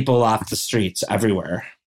pulling people off the streets everywhere.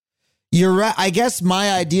 You're right. I guess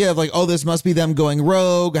my idea of like, oh, this must be them going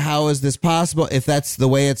rogue. How is this possible? If that's the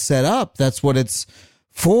way it's set up, that's what it's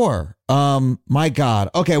for. My God.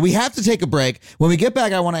 Okay, we have to take a break. When we get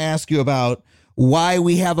back, I want to ask you about why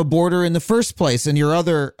we have a border in the first place and your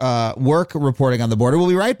other work reporting on the border. We'll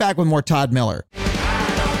be right back with more Todd Miller.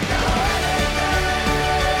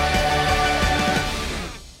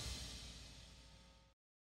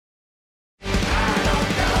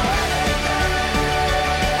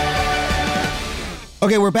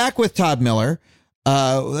 Okay, we're back with Todd Miller.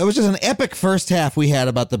 That was just an epic first half we had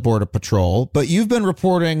about the Border Patrol, but you've been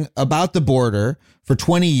reporting about the border for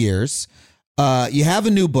 20 years. You have a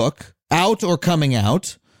new book out or coming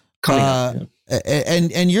out.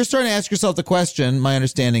 And you're starting to ask yourself the question, my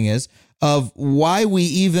understanding is, of why we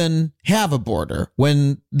even have a border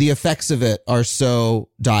when the effects of it are so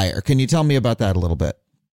dire. Can you tell me about that a little bit?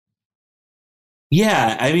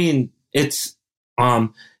 Yeah, I mean, it's the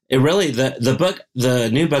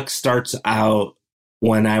new book starts out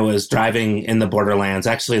when I was driving in the borderlands,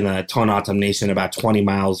 actually in the Tohono O'odham Nation, about 20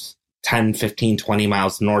 miles, 10, 15, 20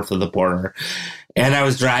 miles north of the border. And I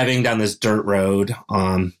was driving down this dirt road.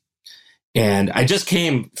 And I just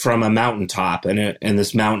came from a mountaintop, and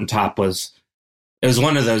this mountaintop was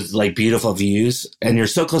one of those like beautiful views. And you're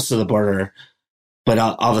so close to the border, but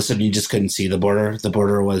all of a sudden you just couldn't see the border. The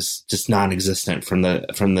border was just non-existent from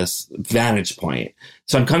this vantage point.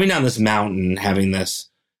 So I'm coming down this mountain, having this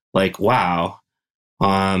like, wow,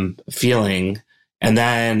 feeling. And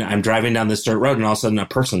then I'm driving down this dirt road, and all of a sudden a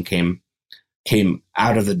person came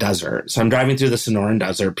out of the desert. So I'm driving through the Sonoran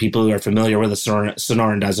Desert. People who are familiar with the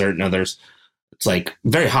Sonoran Desert know it's like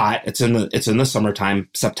very hot. It's in the summertime,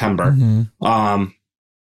 September. Mm-hmm.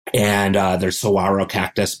 And there's saguaro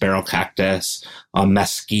cactus, barrel cactus,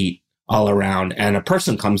 mesquite all around. And a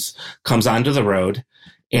person comes onto the road,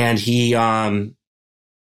 and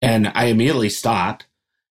and I immediately stop,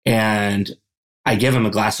 and I give him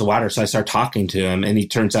a glass of water. So I start talking to him, and he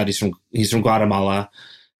turns out he's from Guatemala.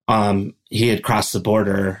 He had crossed the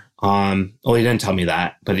border. Well, he didn't tell me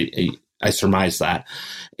that, but I surmised that.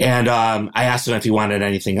 And I asked him if he wanted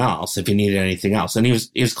anything else, if he needed anything else. And he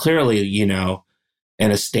was clearly, in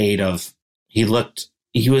a state of, he looked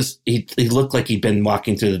like he'd been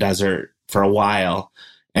walking through the desert for a while,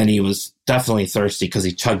 and he was definitely thirsty because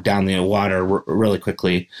he chugged down the water really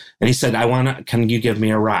quickly. And he said, can you give me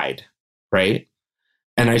a ride? Right.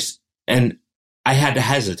 And I had to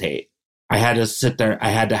hesitate. I had to sit there. I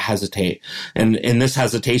had to hesitate. And in this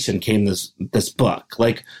hesitation came this book.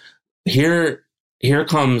 Like, here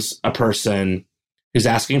comes a person who's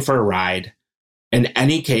asking for a ride. In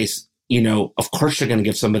any case, of course you're going to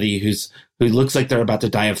give somebody who looks like they're about to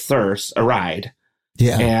die of thirst a ride.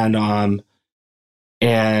 Yeah.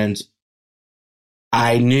 And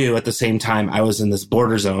I knew at the same time I was in this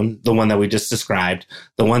border zone, the one that we just described,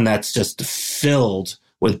 the one that's just filled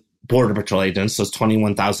with Border Patrol agents. Those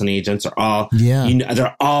 21,000 agents are all,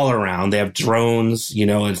 they're all around. They have drones,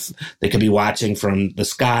 if they could be watching from the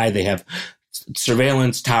sky. They have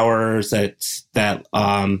surveillance towers that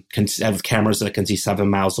can have cameras that can see 7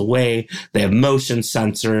 miles away. They have motion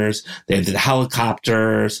sensors. They have the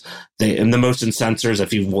helicopters. And the motion sensors,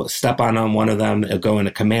 if you step on one of them, it'll go in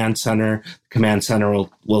a command center. The command center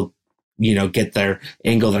will get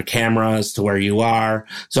angle their cameras to where you are.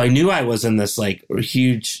 So I knew I was in this like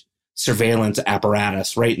huge surveillance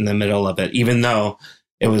apparatus right in the middle of it, even though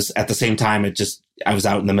it was at the same time, I was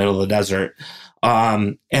out in the middle of the desert.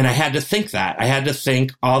 And I had to think I had to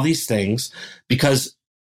think all these things because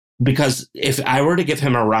if I were to give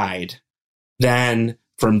him a ride, then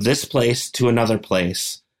from this place to another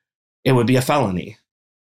place, it would be a felony.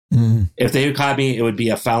 Mm. If they caught me, it would be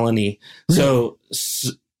a felony. Really? So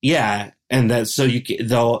yeah. that so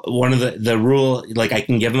one of the rule, like I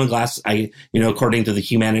can give them a glass, according to the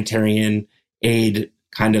humanitarian aid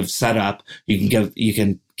kind of setup, you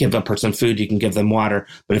can give a person food, you can give them water,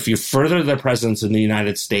 but if you further their presence in the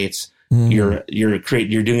United States, you're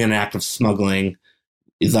doing an act of smuggling,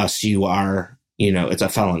 thus you are, it's a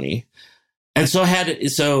felony. And so I had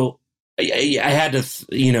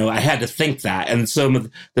to think that. And so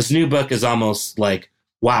this new book is almost like,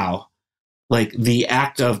 wow, like the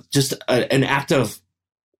act of just an act of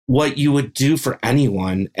what you would do for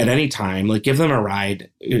anyone at any time, like give them a ride,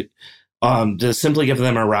 to simply give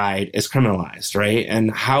them a ride is criminalized, right?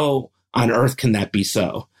 And how on earth can that be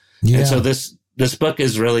so? Yeah. And so this book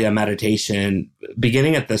is really a meditation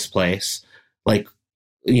beginning at this place, like,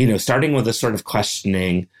 starting with this sort of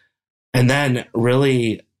questioning, and then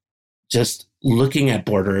really just looking at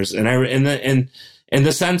borders. And in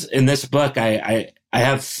this book, I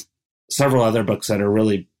have several other books that are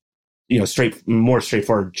really, more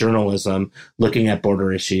straightforward journalism, looking at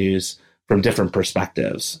border issues from different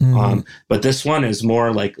perspectives. But this one is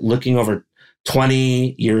more like looking over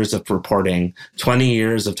 20 years of reporting, 20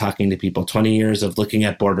 years of talking to people, 20 years of looking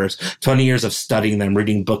at borders, 20 years of studying them,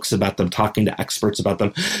 reading books about them, talking to experts about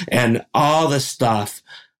them, and all this stuff.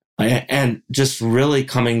 And just really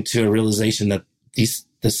coming to a realization that this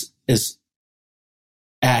is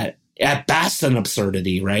at best an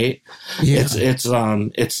absurdity, right? Yeah. It's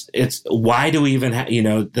why do we even have,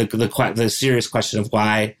 the serious question of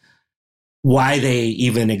why they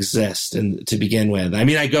even exist, and to begin with. I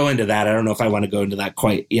mean, I go into that. I don't know if I want to go into that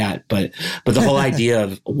quite yet, but the whole idea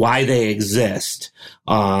of why they exist,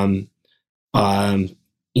 really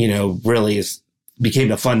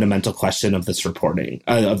became a fundamental question of this reporting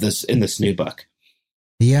in this new book.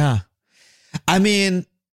 Yeah. I mean,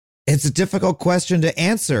 it's a difficult question to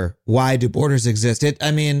answer. Why do borders exist? They're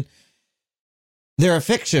a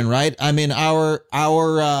fiction, right? I mean, our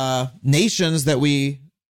nations that we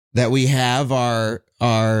have are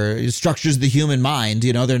structures of the human mind.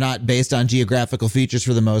 They're not based on geographical features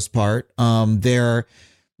for the most part. They're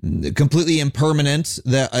completely impermanent.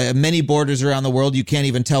 Many borders around the world, you can't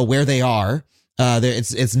even tell where they are.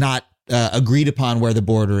 It's not agreed upon where the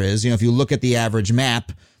border is. If you look at the average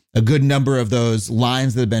map, a good number of those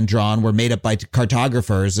lines that have been drawn were made up by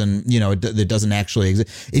cartographers, and it doesn't actually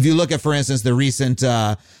exist. If you look at, for instance, the recent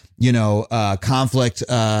conflict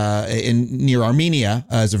near Armenia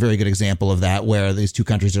is a very good example of that, where these two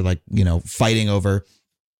countries are fighting over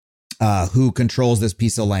who controls this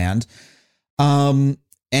piece of land. And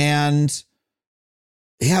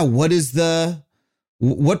yeah,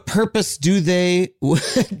 what purpose do they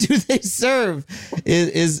serve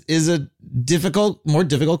is a more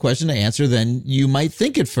difficult question to answer than you might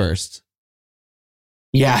think at first.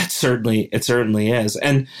 Yeah, it certainly is.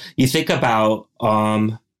 And you think about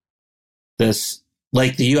this,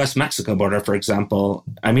 like the U.S.-Mexico border, for example.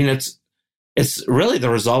 I mean, it's really the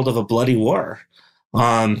result of a bloody war.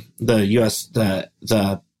 The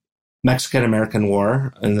Mexican-American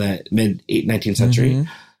War in the mid-19th century.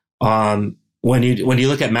 Mm-hmm. When you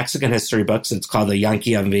look at Mexican history books, it's called the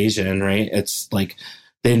Yankee invasion, right? It's like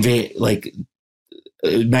Mexican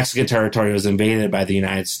territory was invaded by the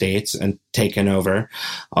United States and taken over.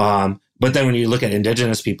 But then when you look at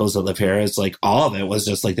indigenous peoples that live here, it's like all of it was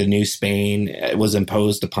just like the New Spain. It was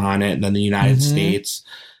imposed upon it, and then the United States.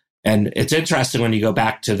 And it's interesting when you go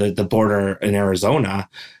back to the border in Arizona,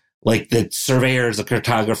 like the surveyors, the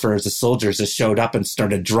cartographers, the soldiers just showed up and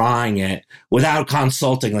started drawing it without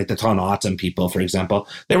consulting, like the Tohono people, for example.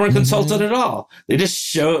 They weren't consulted at all. They just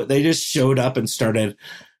showed up and started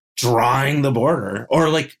drawing the border. Or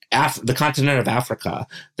like the continent of Africa,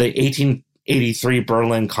 the 1883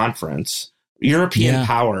 Berlin Conference. European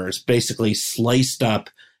powers basically sliced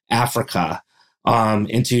up Africa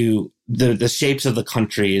into the shapes of the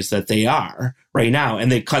countries that they are right now.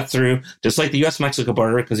 And they cut through, just like the U.S.-Mexico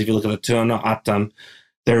border, because if you look at the Tohono,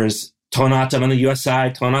 there's Tohono on the U.S.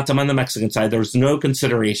 side, Tohono on the Mexican side. There was no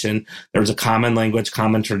consideration. There was a common language,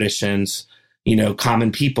 common traditions,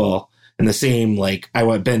 common people. And the same, like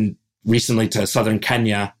I've been recently to southern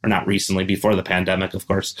Kenya, or not recently, before the pandemic, of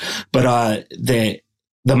course. But the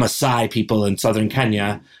Maasai people in southern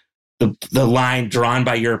Kenya, the line drawn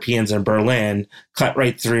by Europeans in Berlin cut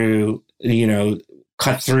right through,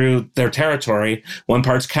 cut through their territory. One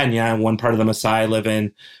part's Kenya, and one part of the Maasai live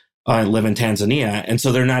in Tanzania. And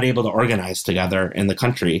so they're not able to organize together in the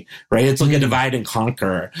country, right? It's like a divide and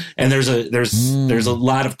conquer. And there's a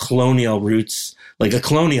lot of colonial roots. Like a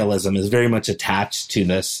colonialism is very much attached to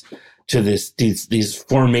these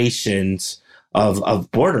formations of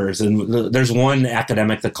borders. And there's one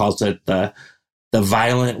academic that calls it the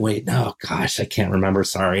violent, wait, no, gosh, I can't remember.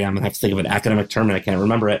 Sorry. I'm going to have to think of an academic term and I can't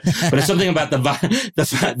remember it. But it's something about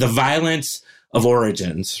the violence of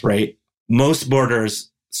origins, right? Most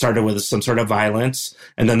borders started with some sort of violence,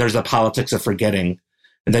 and then there's the politics of forgetting.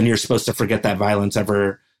 And then you're supposed to forget that violence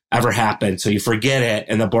ever happened. So you forget it,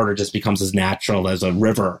 and the border just becomes as natural as a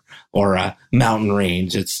river or a mountain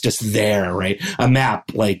range. It's just there, right? A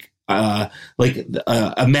map, a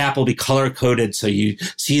map will be color coded, so you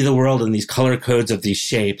see the world in these color codes of these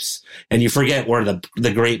shapes, and you forget where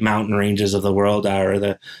the great mountain ranges of the world are, or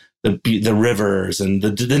the rivers and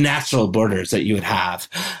the natural borders that you would have.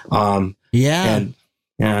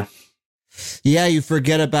 You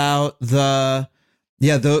forget about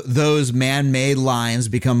those man-made lines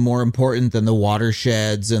become more important than the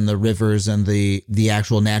watersheds and the rivers and the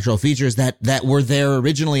actual natural features that were there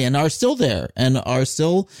originally and are still there and are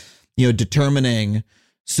still, determining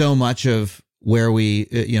so much of where we,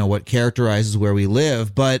 what characterizes where we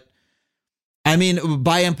live. But I mean,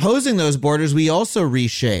 by imposing those borders, we also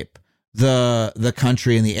reshape the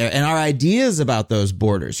country and the air, and our ideas about those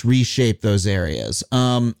borders reshape those areas.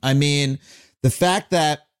 I mean, the fact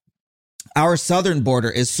that our southern border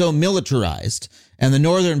is so militarized and the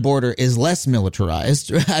northern border is less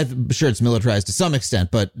militarized, I'm sure it's militarized to some extent,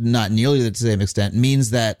 but not nearly to the same extent, means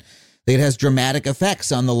that it has dramatic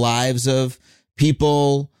effects on the lives of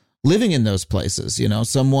people living in those places.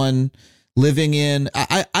 Someone living in,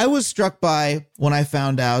 I was struck by when I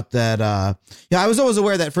found out that, I was always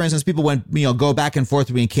aware that, for instance, people go back and forth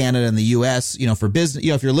between Canada and the US, for business,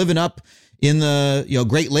 if you're living up in the,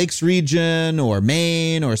 Great Lakes region or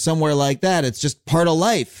Maine or somewhere like that, it's just part of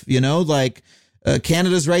life,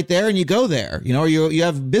 Canada's right there and you go there, or you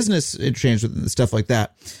have business exchange with stuff like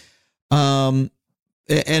that.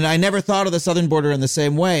 And I never thought of the southern border in the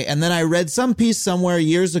same way. And then I read some piece somewhere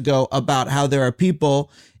years ago about how there are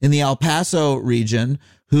people in the El Paso region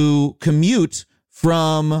who commute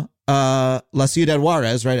from La Ciudad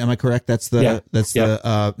Juarez, right? Am I correct? That's the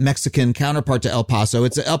Mexican counterpart to El Paso.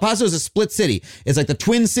 El Paso is a split city. It's like the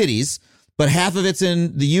Twin Cities, but half of it's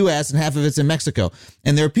in the U.S. and half of it's in Mexico.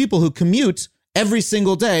 And there are people who commute every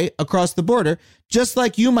single day across the border, just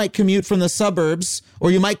like you might commute from the suburbs, or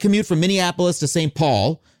you might commute from Minneapolis to St.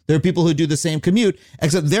 Paul. There are people who do the same commute,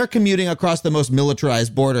 except they're commuting across the most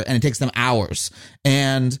militarized border, and it takes them hours.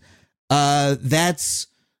 And that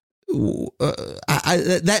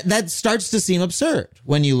starts to seem absurd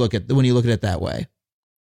when you look at it that way.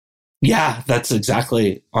 Yeah, that's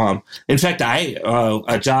exactly. In fact,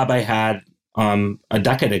 a job I had a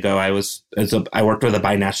decade ago, I worked with a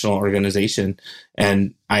binational organization,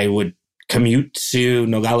 and I would commute to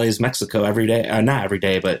Nogales, Mexico every day, not every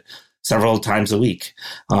day, but several times a week.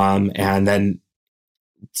 And then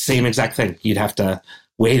same exact thing. You'd have to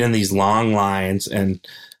wait in these long lines and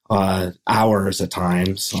hours at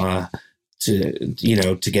times to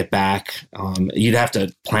get back. You'd have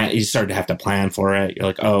to plan. You start to have to plan for it. You're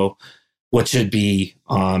like, oh, what should be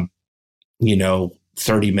 30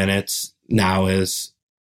 minutes now is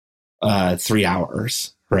 3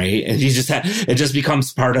 hours, right? And it just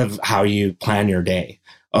becomes part of how you plan your day.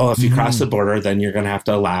 Oh, if you cross the border, then you're going to have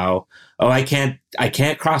to allow, I can't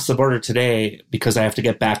cross the border today because I have to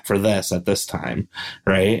get back for this at this time,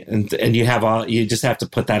 right? And you just have to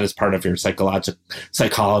put that as part of your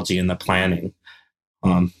psychology in the planning.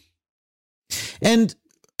 And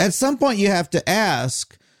at some point you have to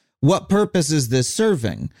ask, what purpose is this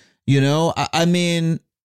serving? I mean,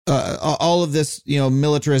 all of this,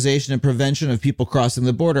 militarization and prevention of people crossing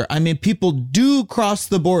the border. I mean, people do cross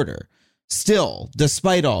the border still,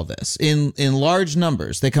 despite all this, in large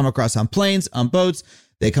numbers. They come across on planes, on boats.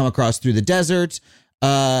 They come across through the desert.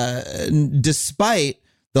 Despite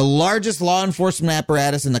the largest law enforcement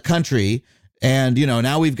apparatus in the country. And,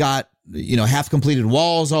 now we've got, half completed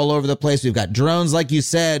walls all over the place. We've got drones. Like you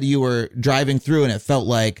said, you were driving through and it felt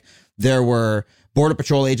like there were Border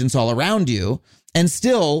Patrol agents all around you. And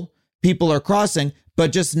still, people are crossing,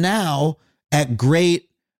 but just now at great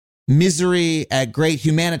misery, at great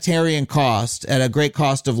humanitarian cost, at a great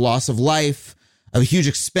cost of loss of life, of huge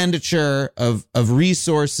expenditure of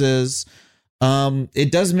resources.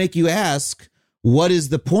 It does make you ask, what is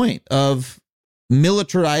the point of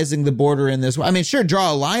militarizing the border in this way? I mean, sure,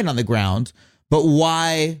 draw a line on the ground, but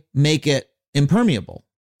why make it impermeable?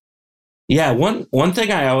 Yeah, one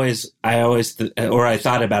thing I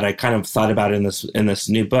kind of thought about in this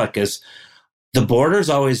new book is the border's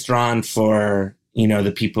always drawn for,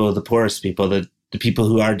 the poorest people, the people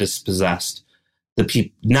who are dispossessed.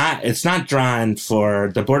 It's not drawn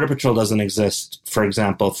for, the Border Patrol doesn't exist, for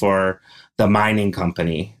example, for the mining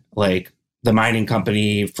company. Like the mining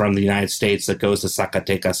company from the United States that goes to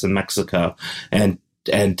Zacatecas in Mexico and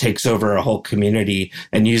takes over a whole community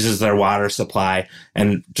and uses their water supply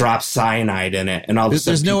and drops cyanide in it. And all this.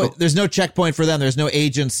 There's no checkpoint for them. There's no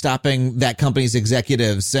agent stopping that company's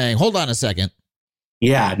executives saying, hold on a second.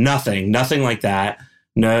 Yeah, nothing like that.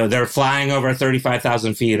 No, they're flying over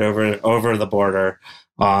 35,000 feet over the border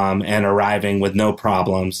and arriving with no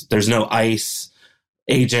problems. There's no ICE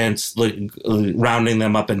agents rounding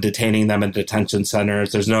them up and detaining them in detention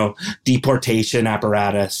centers. There's no deportation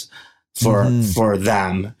apparatus for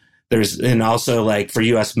them. And also like for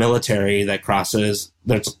U.S. military that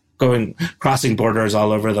crossing borders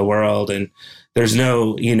all over the world. And there's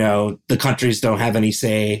no, the countries don't have any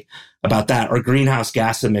say about that, or greenhouse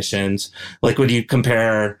gas emissions. Like when you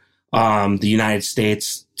compare the United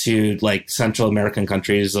States to like Central American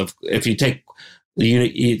countries, if you take the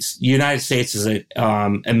United States has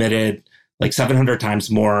emitted like 700 times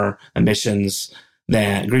more emissions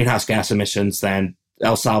than greenhouse gas emissions than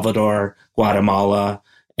El Salvador, Guatemala,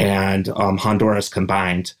 and Honduras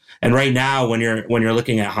combined. And right now, when you're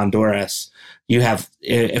looking at Honduras, you have,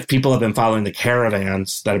 if people have been following the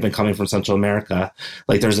caravans that have been coming from Central America,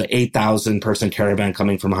 like there's an 8,000 person caravan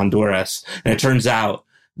coming from Honduras. And it turns out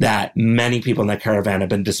that many people in that caravan have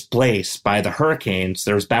been displaced by the hurricanes.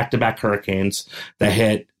 There was back-to-back hurricanes that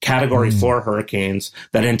hit Category 4 hurricanes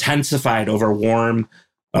that intensified over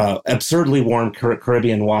absurdly warm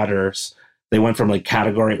Caribbean waters. They went from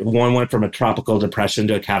one went from a tropical depression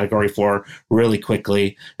to a Category 4 really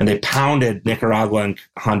quickly, and they pounded Nicaragua and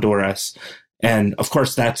Honduras. And of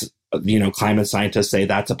course, that's, climate scientists say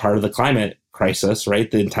that's a part of the climate crisis,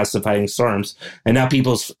 right? The intensifying storms. And now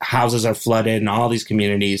people's houses are flooded in all these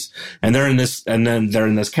communities, and they're in this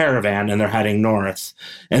caravan and they're heading north.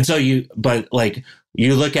 And so you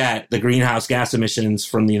look at the greenhouse gas emissions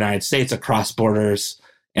from the United States across borders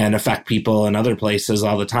and affect people in other places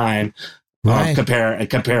all the time. Right.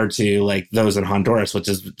 Compared to like those in Honduras, which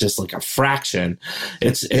is just like a fraction.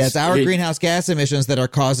 It's our greenhouse gas emissions that are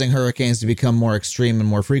causing hurricanes to become more extreme and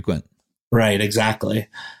more frequent. Right, exactly.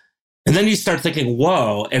 And then you start thinking,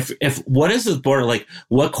 whoa, if what is this border like?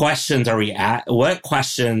 What questions are what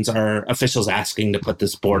questions are officials asking to put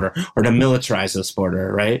this border or to militarize this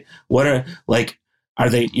border? Right?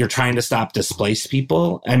 You're trying to stop displaced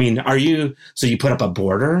people? I mean, so you put up a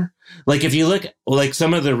border? Like if you look, like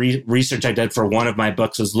some of the research I did for one of my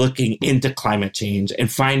books was looking into climate change and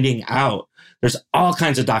finding out there's all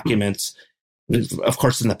kinds of documents, of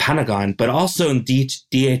course, in the Pentagon, but also in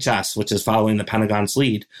DHS, which is following the Pentagon's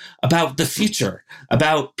lead, about the future,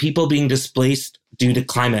 about people being displaced due to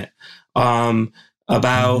climate, what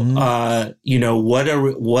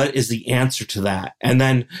is the answer to that? And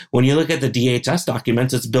then when you look at the DHS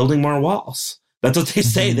documents, it's building more walls. That's what they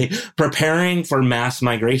say. They preparing for mass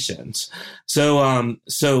migrations. So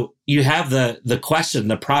you have the question,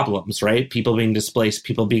 the problems, right? People being displaced,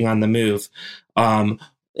 people being on the move, and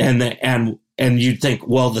you'd think,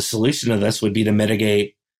 well, the solution to this would be to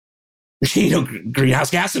mitigate, greenhouse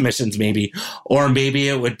gas emissions, maybe, or maybe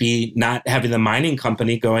it would be not having the mining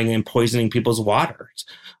company going and poisoning people's waters,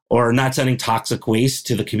 or not sending toxic waste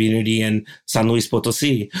to the community in San Luis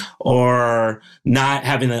Potosí, or not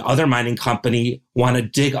having the other mining company want to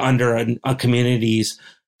dig under a community's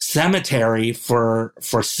cemetery for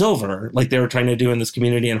silver, like they were trying to do in this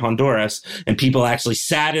community in Honduras. And people actually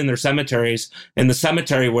sat in their cemeteries, in the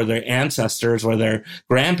cemetery where their ancestors, where their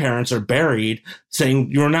grandparents are buried,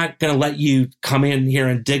 saying, you're not going to let you come in here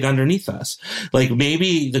and dig underneath us. Like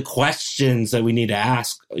maybe the questions that we need to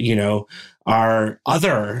ask, are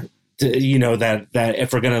other, that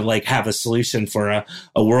if we're going to have a solution for a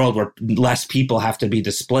world where less people have to be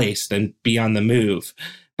displaced and be on the move.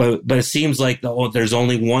 But it seems like there's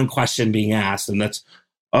only one question being asked, and that's,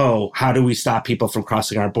 how do we stop people from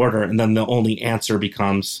crossing our border? And then the only answer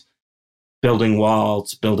becomes building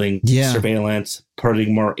walls, building surveillance,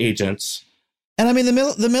 putting more agents. And I mean,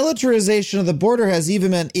 the militarization of the border has even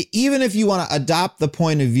meant, even if you want to adopt the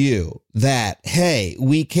point of view that, hey,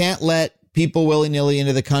 we can't let people willy-nilly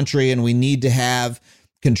into the country and we need to have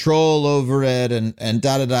control over it and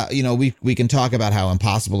we can talk about how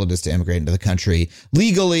impossible it is to immigrate into the country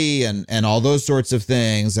legally and all those sorts of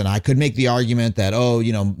things. And I could make the argument that,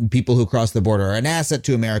 people who cross the border are an asset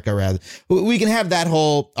to America. Rather, we can have that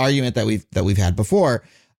whole argument that we've had before.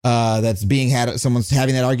 That's being had. Someone's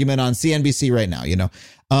having that argument on CNBC right now,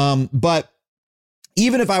 but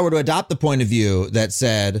even if I were to adopt the point of view that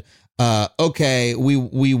said, okay,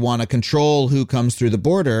 we want to control who comes through the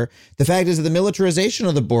border. The fact is that the militarization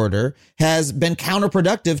of the border has been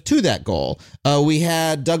counterproductive to that goal. We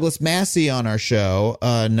had Douglas Massey on our show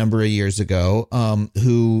a number of years ago,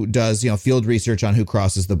 who does, field research on who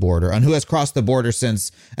crosses the border, on who has crossed the border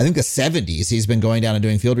since, I think, the 70s. He's been going down and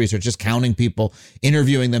doing field research, just counting people,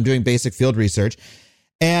 interviewing them, doing basic field research.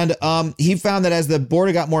 And he found that as the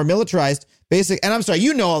border got more militarized, and I'm sorry,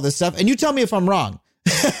 you know all this stuff, and you tell me if I'm wrong.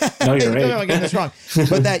 No, you're right. I'm getting this wrong.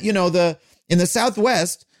 But that, in the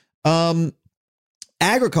Southwest,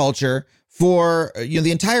 agriculture for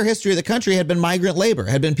the entire history of the country had been migrant labor,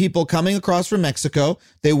 had been people coming across from Mexico.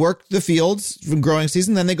 They worked the fields from growing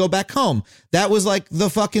season, then they go back home. That was like the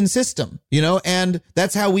fucking system, and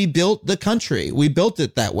that's how we built the country. We built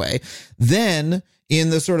it that way. Then in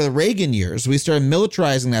the sort of Reagan years, we started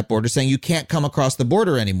militarizing that border, saying you can't come across the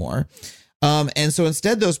border anymore. And so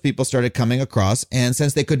instead, those people started coming across, and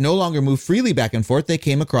since they could no longer move freely back and forth, they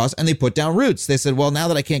came across and they put down roots. They said, well, now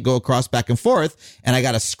that I can't go across back and forth and I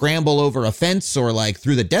got to scramble over a fence or like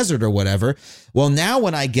through the desert or whatever. Well, now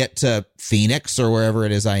when I get to Phoenix or wherever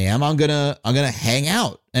it is I am, I'm going to hang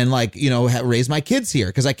out and raise my kids here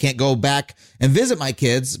because I can't go back and visit my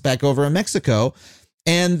kids back over in Mexico.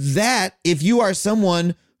 And that, if you are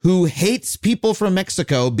someone who hates people from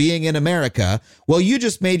Mexico being in America, well, you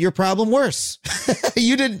just made your problem worse.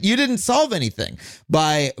 You didn't solve anything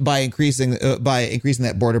by increasing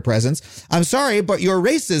that border presence. I'm sorry, but your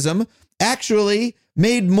racism actually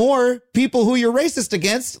made more people who you're racist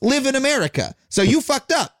against live in America. So you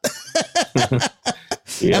fucked up.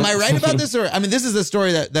 Yeah. Am I right about this? Or this is the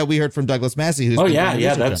story that we heard from Douglas Massey. Who's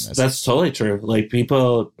that's totally true. Like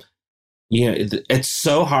people. It's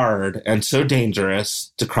so hard and so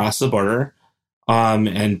dangerous to cross the border.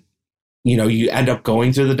 And you end up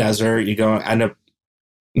going through the desert,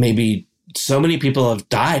 maybe so many people have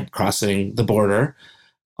died crossing the border.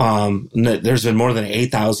 There's been more than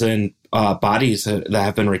 8,000 bodies that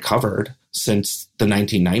have been recovered since the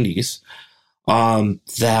 1990s. Who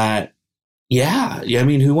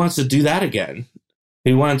wants to do that again?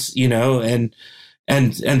 Who wants,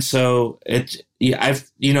 and so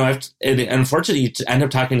unfortunately, you end up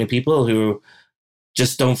talking to people who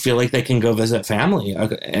just don't feel like they can go visit family.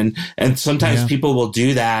 And sometimes people will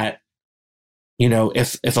do that.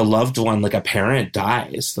 If a loved one, like a parent,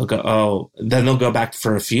 dies, they'll go, then they'll go back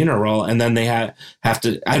for a funeral. And then they have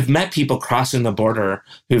to, I've met people crossing the border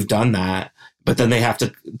who've done that, but then they have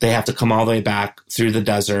to come all the way back through the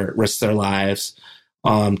desert, risk their lives,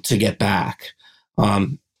 to get back.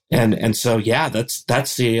 And so,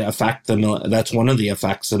 that's the effect. That's one of the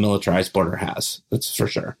effects the militarized border has. That's for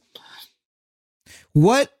sure.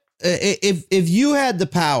 What if you had the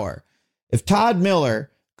power? If Todd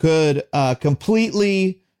Miller could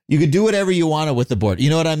you could do whatever you wanted with the border. You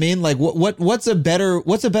know what I mean? Like what's a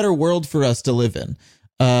better world for us to live in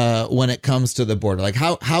when it comes to the border? Like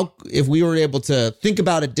how if we were able to think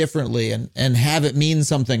about it differently and have it mean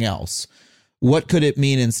something else? What could it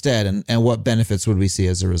mean instead, and what benefits would we see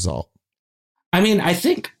as a result? I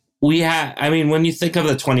think when you think of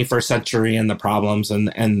the 21st century and the problems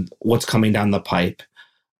and what's coming down the pipe,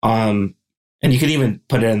 and you can even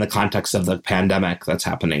put it in the context of the pandemic that's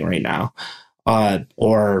happening right now,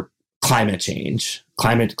 or climate change.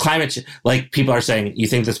 Like people are saying, you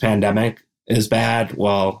think this pandemic is bad?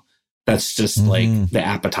 Well, that's just like the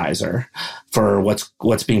appetizer for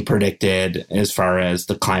what's being predicted as far as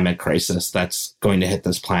the climate crisis that's going to hit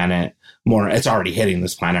this planet more. It's already hitting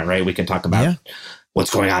this planet, right? We can talk about what's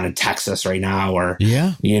going on in Texas right now, or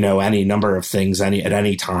any number of things at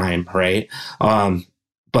any time, right?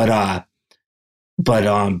 But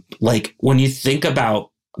like when you think about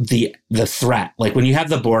the threat, like when you have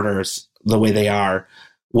the borders the way they are,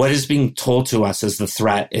 what is being told to us as the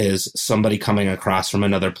threat is somebody coming across from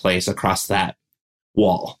another place, across that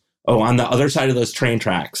wall. Oh, on the other side of those train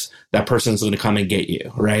tracks, that person's going to come and get you,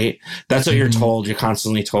 right? That's what you're told. You're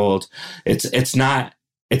constantly told. It's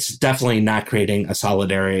definitely not creating a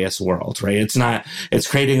solidarious world, right? It's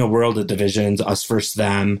creating a world of divisions, us versus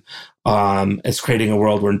them. It's creating a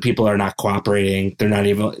world where people are not cooperating. They're not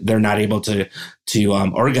able to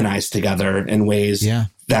organize together in ways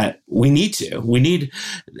that we need to. We need,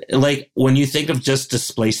 like, when you think of just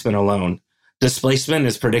displacement alone, displacement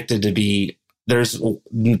is predicted to be, there's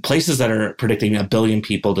places that are predicting 1 billion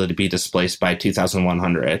people to be displaced by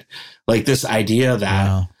 2100. Like this idea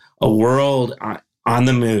that a world on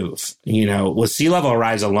the move, with sea level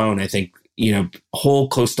rise alone, I think, whole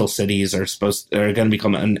coastal cities are going to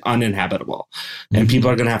become uninhabitable, and people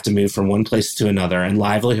are going to have to move from one place to another, and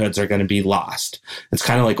livelihoods are going to be lost. It's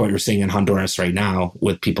kind of like what you're seeing in Honduras right now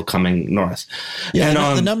with people coming north. Yeah,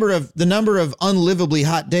 and the number of unlivably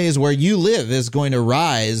hot days where you live is going to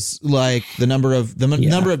rise, like the number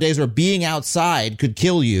of days where being outside could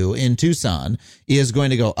kill you in Tucson is going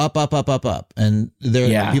to go up, and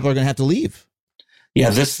people are going to have to leave. Yeah,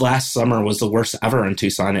 this last summer was the worst ever in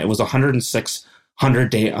Tucson. It was 106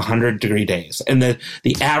 100-degree days, and the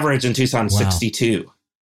average in Tucson is 62.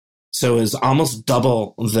 So it's almost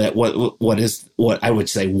double what I would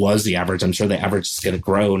say was the average. I'm sure the average is going to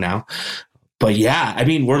grow now, but yeah, I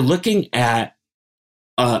mean, we're looking at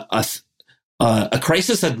a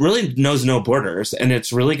crisis that really knows no borders, and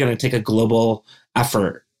it's really going to take a global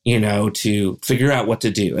effort, to figure out what to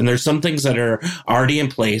do. And there's some things that are already in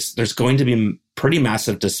place. There's going to be pretty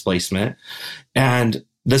massive displacement. And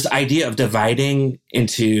this idea of dividing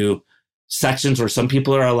into sections where some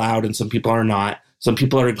people are allowed and some people are not, some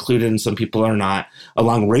people are included and some people are not,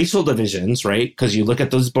 along racial divisions, right? Because you look at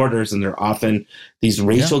those borders and they're often these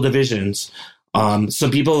racial divisions. Some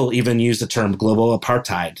people even use the term global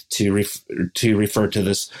apartheid to refer to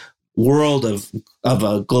this world of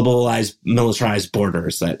a globalized, militarized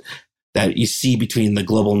borders that you see between the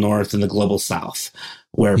global north and the global south,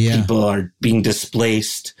 where people are being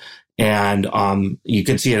displaced. And you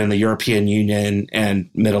can see it in the European Union and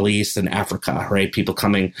Middle East and Africa, right? People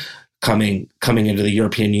coming into the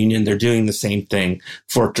European Union, they're doing the same thing.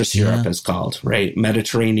 Fortress Europe is called, right?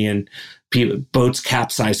 Mediterranean boats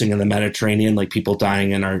capsizing in the Mediterranean, like people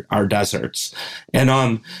dying in our deserts.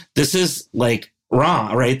 And this is like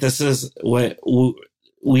wrong, right? This is what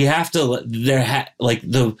we have to.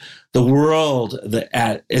 The world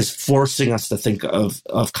is forcing us to think of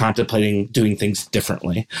contemplating doing things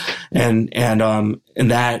differently, and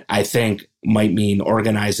that I think might mean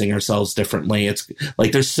organizing ourselves differently. It's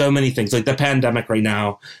like there's so many things. Like the pandemic right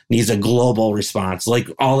now needs a global response. Like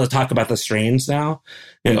all the talk about the strains now,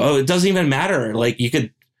 it doesn't even matter. Like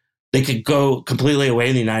they could go completely away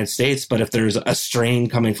in the United States, but if there's a strain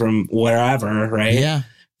coming from wherever, right? Yeah.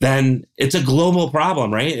 Then it's a global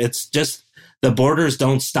problem, right? It's just the borders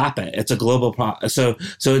don't stop it. It's a global problem. So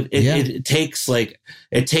it takes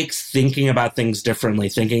thinking about things differently,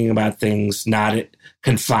 thinking about things not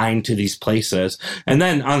confined to these places. And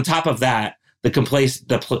then on top of that, the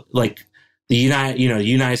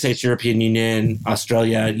United States, European Union,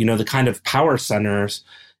 Australia, the kind of power centers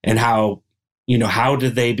and how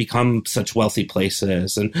did they become such wealthy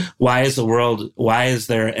places? And why is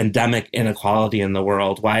there endemic inequality in the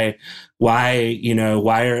world? Why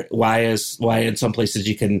in some places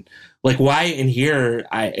you can, like, why in here,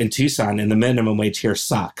 in Tucson, and the minimum wage here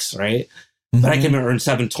sucks, right? Mm-hmm. But I can earn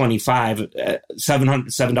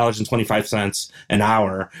 $7.25 an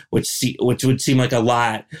hour, which would seem like a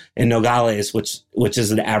lot in Nogales, which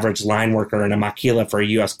is an average line worker in a maquila for a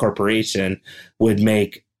U.S. corporation would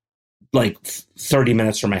make like 30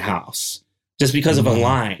 minutes from my house just because of a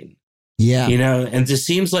line. Yeah. And it just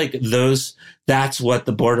seems like that's what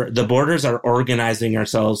the borders are organizing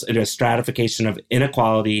ourselves into a stratification of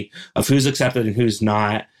inequality of who's accepted and who's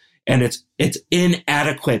not. And it's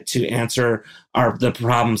inadequate to answer the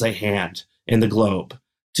problems at hand in the globe,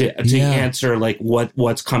 to answer like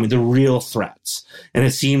what's coming, the real threats. And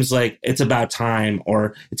it seems like it's about time,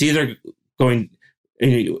 or it's either going,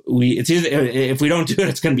 if we don't do it,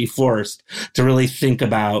 it's going to be forced to really think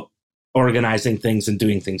about organizing things and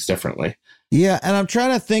doing things differently. Yeah. And I'm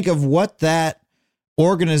trying to think of what that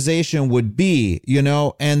organization would be,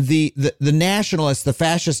 and the nationalists, the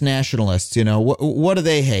fascist nationalists, what do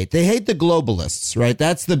they hate? They hate the globalists, right?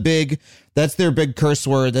 That's their big curse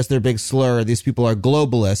word. That's their big slur. These people are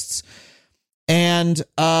globalists. And,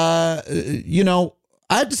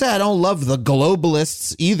 I have to say I don't love the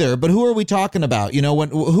globalists either, but who are we talking about?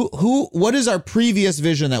 What is our previous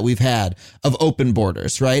vision that we've had of open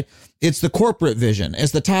borders, right? It's the corporate vision.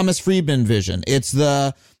 It's the Thomas Friedman vision. It's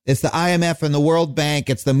the IMF and the World Bank.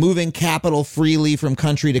 It's the moving capital freely from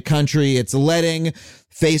country to country. It's letting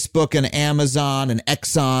Facebook and Amazon and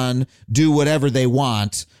Exxon do whatever they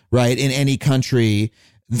want, right, in any country.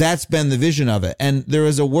 That's been the vision of it. And there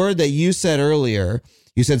was a word that you said earlier.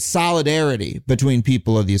 You said solidarity between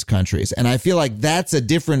people of these countries. And I feel like that's a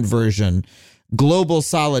different version. Global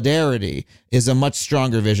solidarity is a much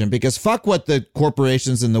stronger vision, because fuck what the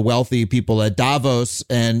corporations and the wealthy people at Davos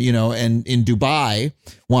and in Dubai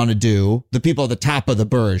want to do. The people at the top of the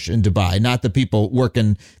Burj in Dubai, not the people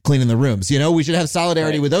working, cleaning the rooms. We should have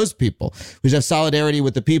solidarity with those people. We should have solidarity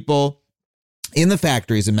with the people in the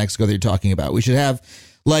factories in Mexico that you're talking about. We should have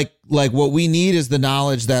Like what we need is the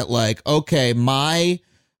knowledge that like, okay, my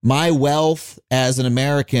wealth as an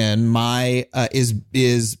American,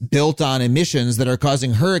 is built on emissions that are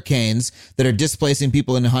causing hurricanes that are displacing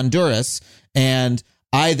people in Honduras, and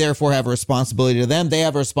I therefore have a responsibility to them. They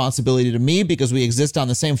have a responsibility to me because we exist on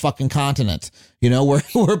the same fucking continent. You know,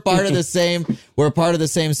 we're part of the same. We're part of the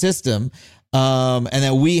same system, and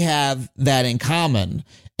that we have that in common,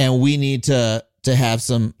 and we need to have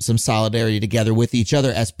some solidarity together with each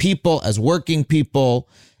other as people, as working people,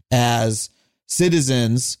 as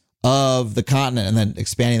citizens of the continent, and then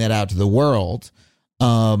expanding that out to the world.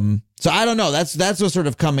 So I don't know. That's what's sort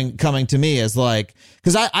of coming to me as like,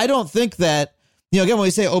 because I don't think that, you know, again, when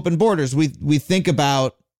we say open borders, we think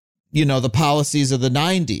about, you know, the policies of the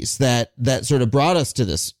 90s that sort of brought us to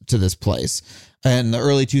this place in the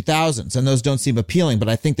early 2000s, and those don't seem appealing. But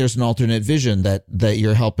I think there's an alternate vision that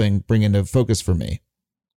you're helping bring into focus for me.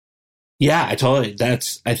 Yeah, I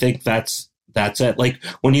think that's it. Like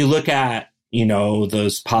when you look at, you know,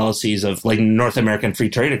 those policies of like North American Free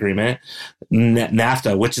Trade Agreement,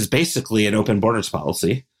 NAFTA, which is basically an open borders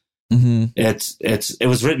policy. Mm-hmm. It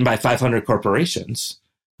was written by 500 corporations,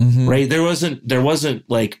 mm-hmm. right? There wasn't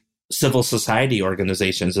like civil society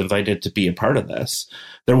organizations invited to be a part of this.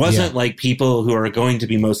 There wasn't like people who are going to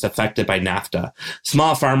be most affected by NAFTA.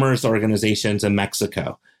 Small farmers organizations in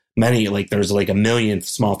Mexico. Many, like there's like 1 million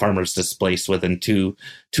small farmers displaced within two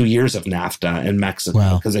years of NAFTA in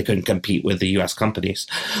Mexico because they couldn't compete with the U.S. companies.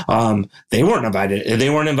 They weren't invited. They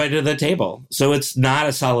weren't invited to the table. So it's not a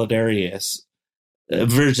solidarious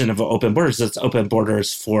version of open borders. It's open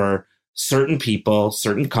borders for certain people,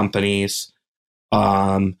 certain companies.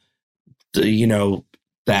 You know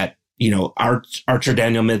that, you know, Archer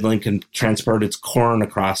Daniel Midland can transport its corn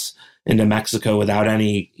across into Mexico without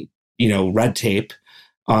any, you know, red tape.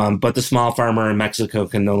 But the small farmer in Mexico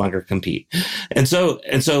can no longer compete. And so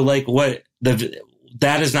like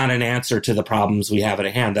that is not an answer to the problems we have at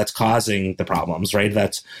hand. That's causing the problems, right?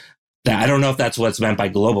 I don't know if that's what's meant by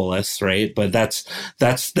globalists, right? But that's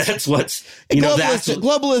what's, you know,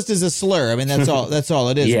 globalist is a slur. I mean, that's all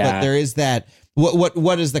it is. Yeah. But there is that,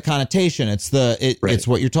 what is the connotation? It's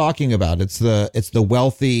what you're talking about. It's the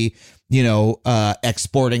wealthy, you know,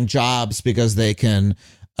 exporting jobs because they can,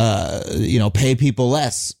 you know, pay people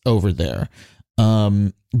less over there.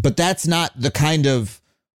 But that's not the kind of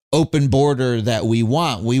open border that we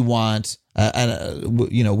want. We want,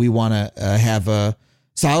 you know, we want to have a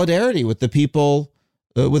solidarity with the people,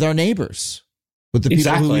 with our neighbors, with the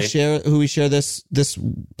people who we share this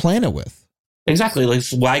planet with. Exactly. Like,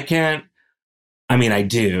 why can't, I mean, I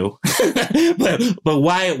do, but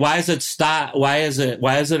why is it stop? Why is it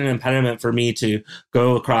an impediment for me to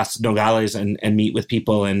go across Nogales and meet with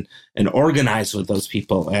people and organize with those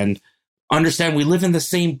people and understand we live in the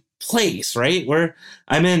same place, right?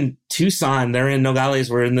 I'm in Tucson, they're in Nogales,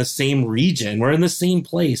 we're in the same region, we're in the same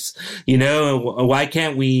place, you know. Why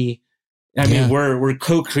can't we? I mean, we're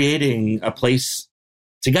co-creating a place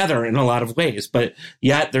together in a lot of ways, but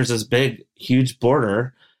yet there's this big, huge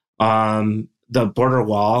border. The border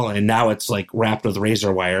wall, and now it's like wrapped with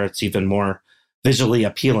razor wire. It's even more visually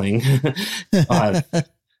appealing.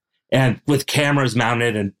 And with cameras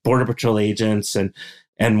mounted and Border Patrol agents. And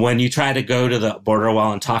when you try to go to the border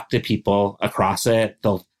wall and talk to people across it,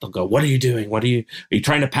 they'll go, "What are you doing? Are you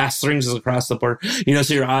trying to pass things across the border?" You know,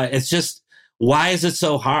 so it's just, why is it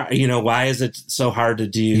so hard? You know, why is it so hard to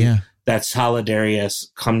do that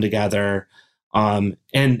solidarious come together? And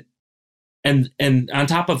on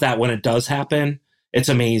top of that, when it does happen, it's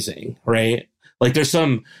amazing, right? Like there's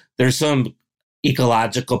some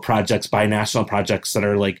ecological projects, binational projects that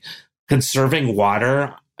are like conserving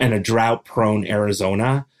water in a drought-prone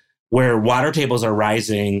Arizona, where water tables are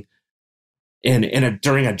rising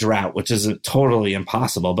during a drought, which is totally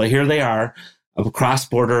impossible. But here they are, a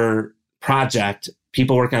cross-border project.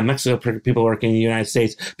 People working in Mexico, people working in the United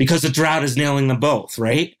States, because the drought is nailing them both,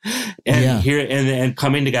 right? And here and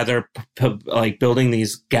coming together, like building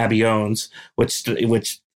these gabions,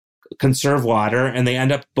 which conserve water, and they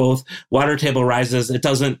end up both water table rises.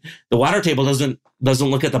 The water table doesn't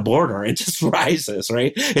look at the border; it just rises,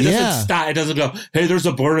 right? It doesn't stop. It doesn't go, "Hey, there's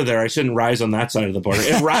a border there. I shouldn't rise on that side of the border."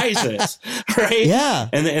 It rises, right? Yeah,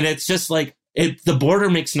 and it's just like. The border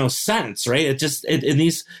makes no sense, right? It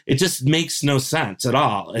just makes no sense at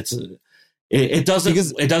all. It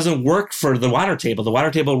doesn't work for the water table. The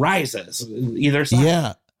water table rises either side.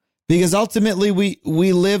 Yeah, because ultimately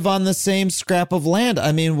we live on the same scrap of land.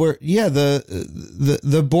 I mean,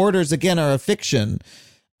 the borders again are a fiction.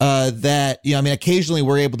 That, you know, I mean, occasionally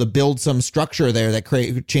we're able to build some structure there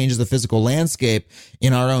that changes the physical landscape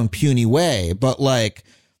in our own puny way, but like.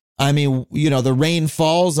 I mean, the rain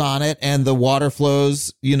falls on it and the water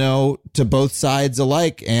flows, to both sides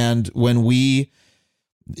alike. And when we,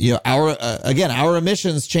 our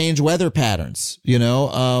emissions change weather patterns,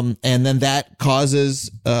 and then that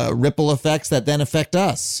causes ripple effects that then affect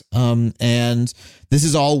us. And this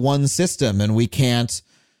is all one system, and we can't.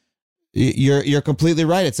 You're completely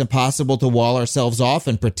right. It's impossible to wall ourselves off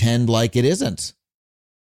and pretend like it isn't.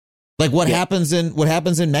 Like what happens in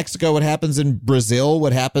Mexico, what happens in Brazil,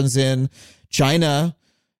 what happens in China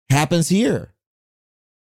happens here.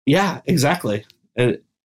 Yeah, exactly.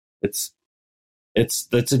 That's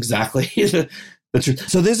exactly the truth.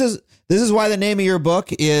 So this is why the name of your book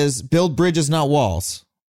is Build Bridges, Not Walls.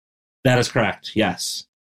 That is correct. Yes.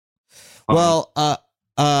 Well,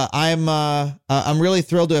 I'm really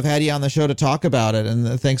thrilled to have had you on the show to talk about it,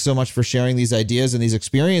 and thanks so much for sharing these ideas and these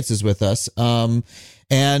experiences with us.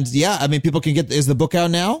 And yeah, I mean, people can is the book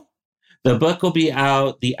out now? The book will be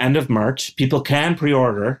out the end of March. People can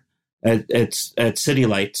pre-order. It's at City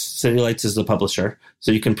Lights. City Lights is the publisher,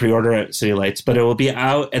 so you can pre-order at City Lights, but it will be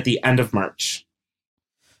out at the end of March.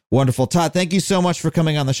 Wonderful. Todd, thank you so much for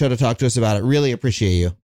coming on the show to talk to us about it. Really appreciate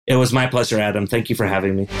you. It was my pleasure, Adam. Thank you for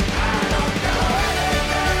having me.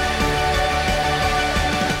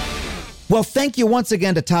 Well, thank you once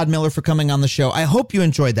again to Todd Miller for coming on the show. I hope you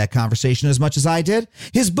enjoyed that conversation as much as I did.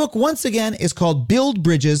 His book, once again, is called Build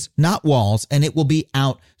Bridges, Not Walls, and it will be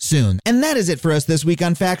out soon. And that is it for us this week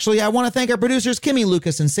on Factually. I want to thank our producers, Kimmy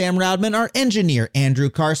Lucas and Sam Roudman, our engineer, Andrew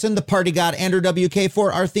Carson, the party god, Andrew WK,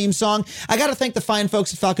 for our theme song. I got to thank the fine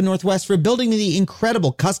folks at Falcon Northwest for building me the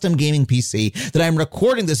incredible custom gaming PC that I'm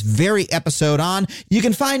recording this very episode on. You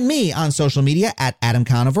can find me on social media at Adam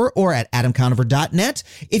Conover or at adamconover.net.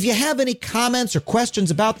 If you have any comments or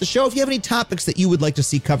questions about the show, if you have any topics that you would like to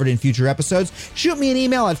see covered in future episodes, shoot me an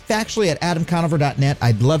email at factually@adamconover.net.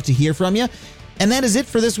 I'd love to hear from you. And that is it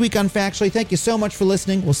for this week on Factually. Thank you so much for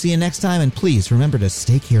listening. We'll see you next time, and please remember to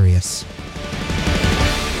stay curious.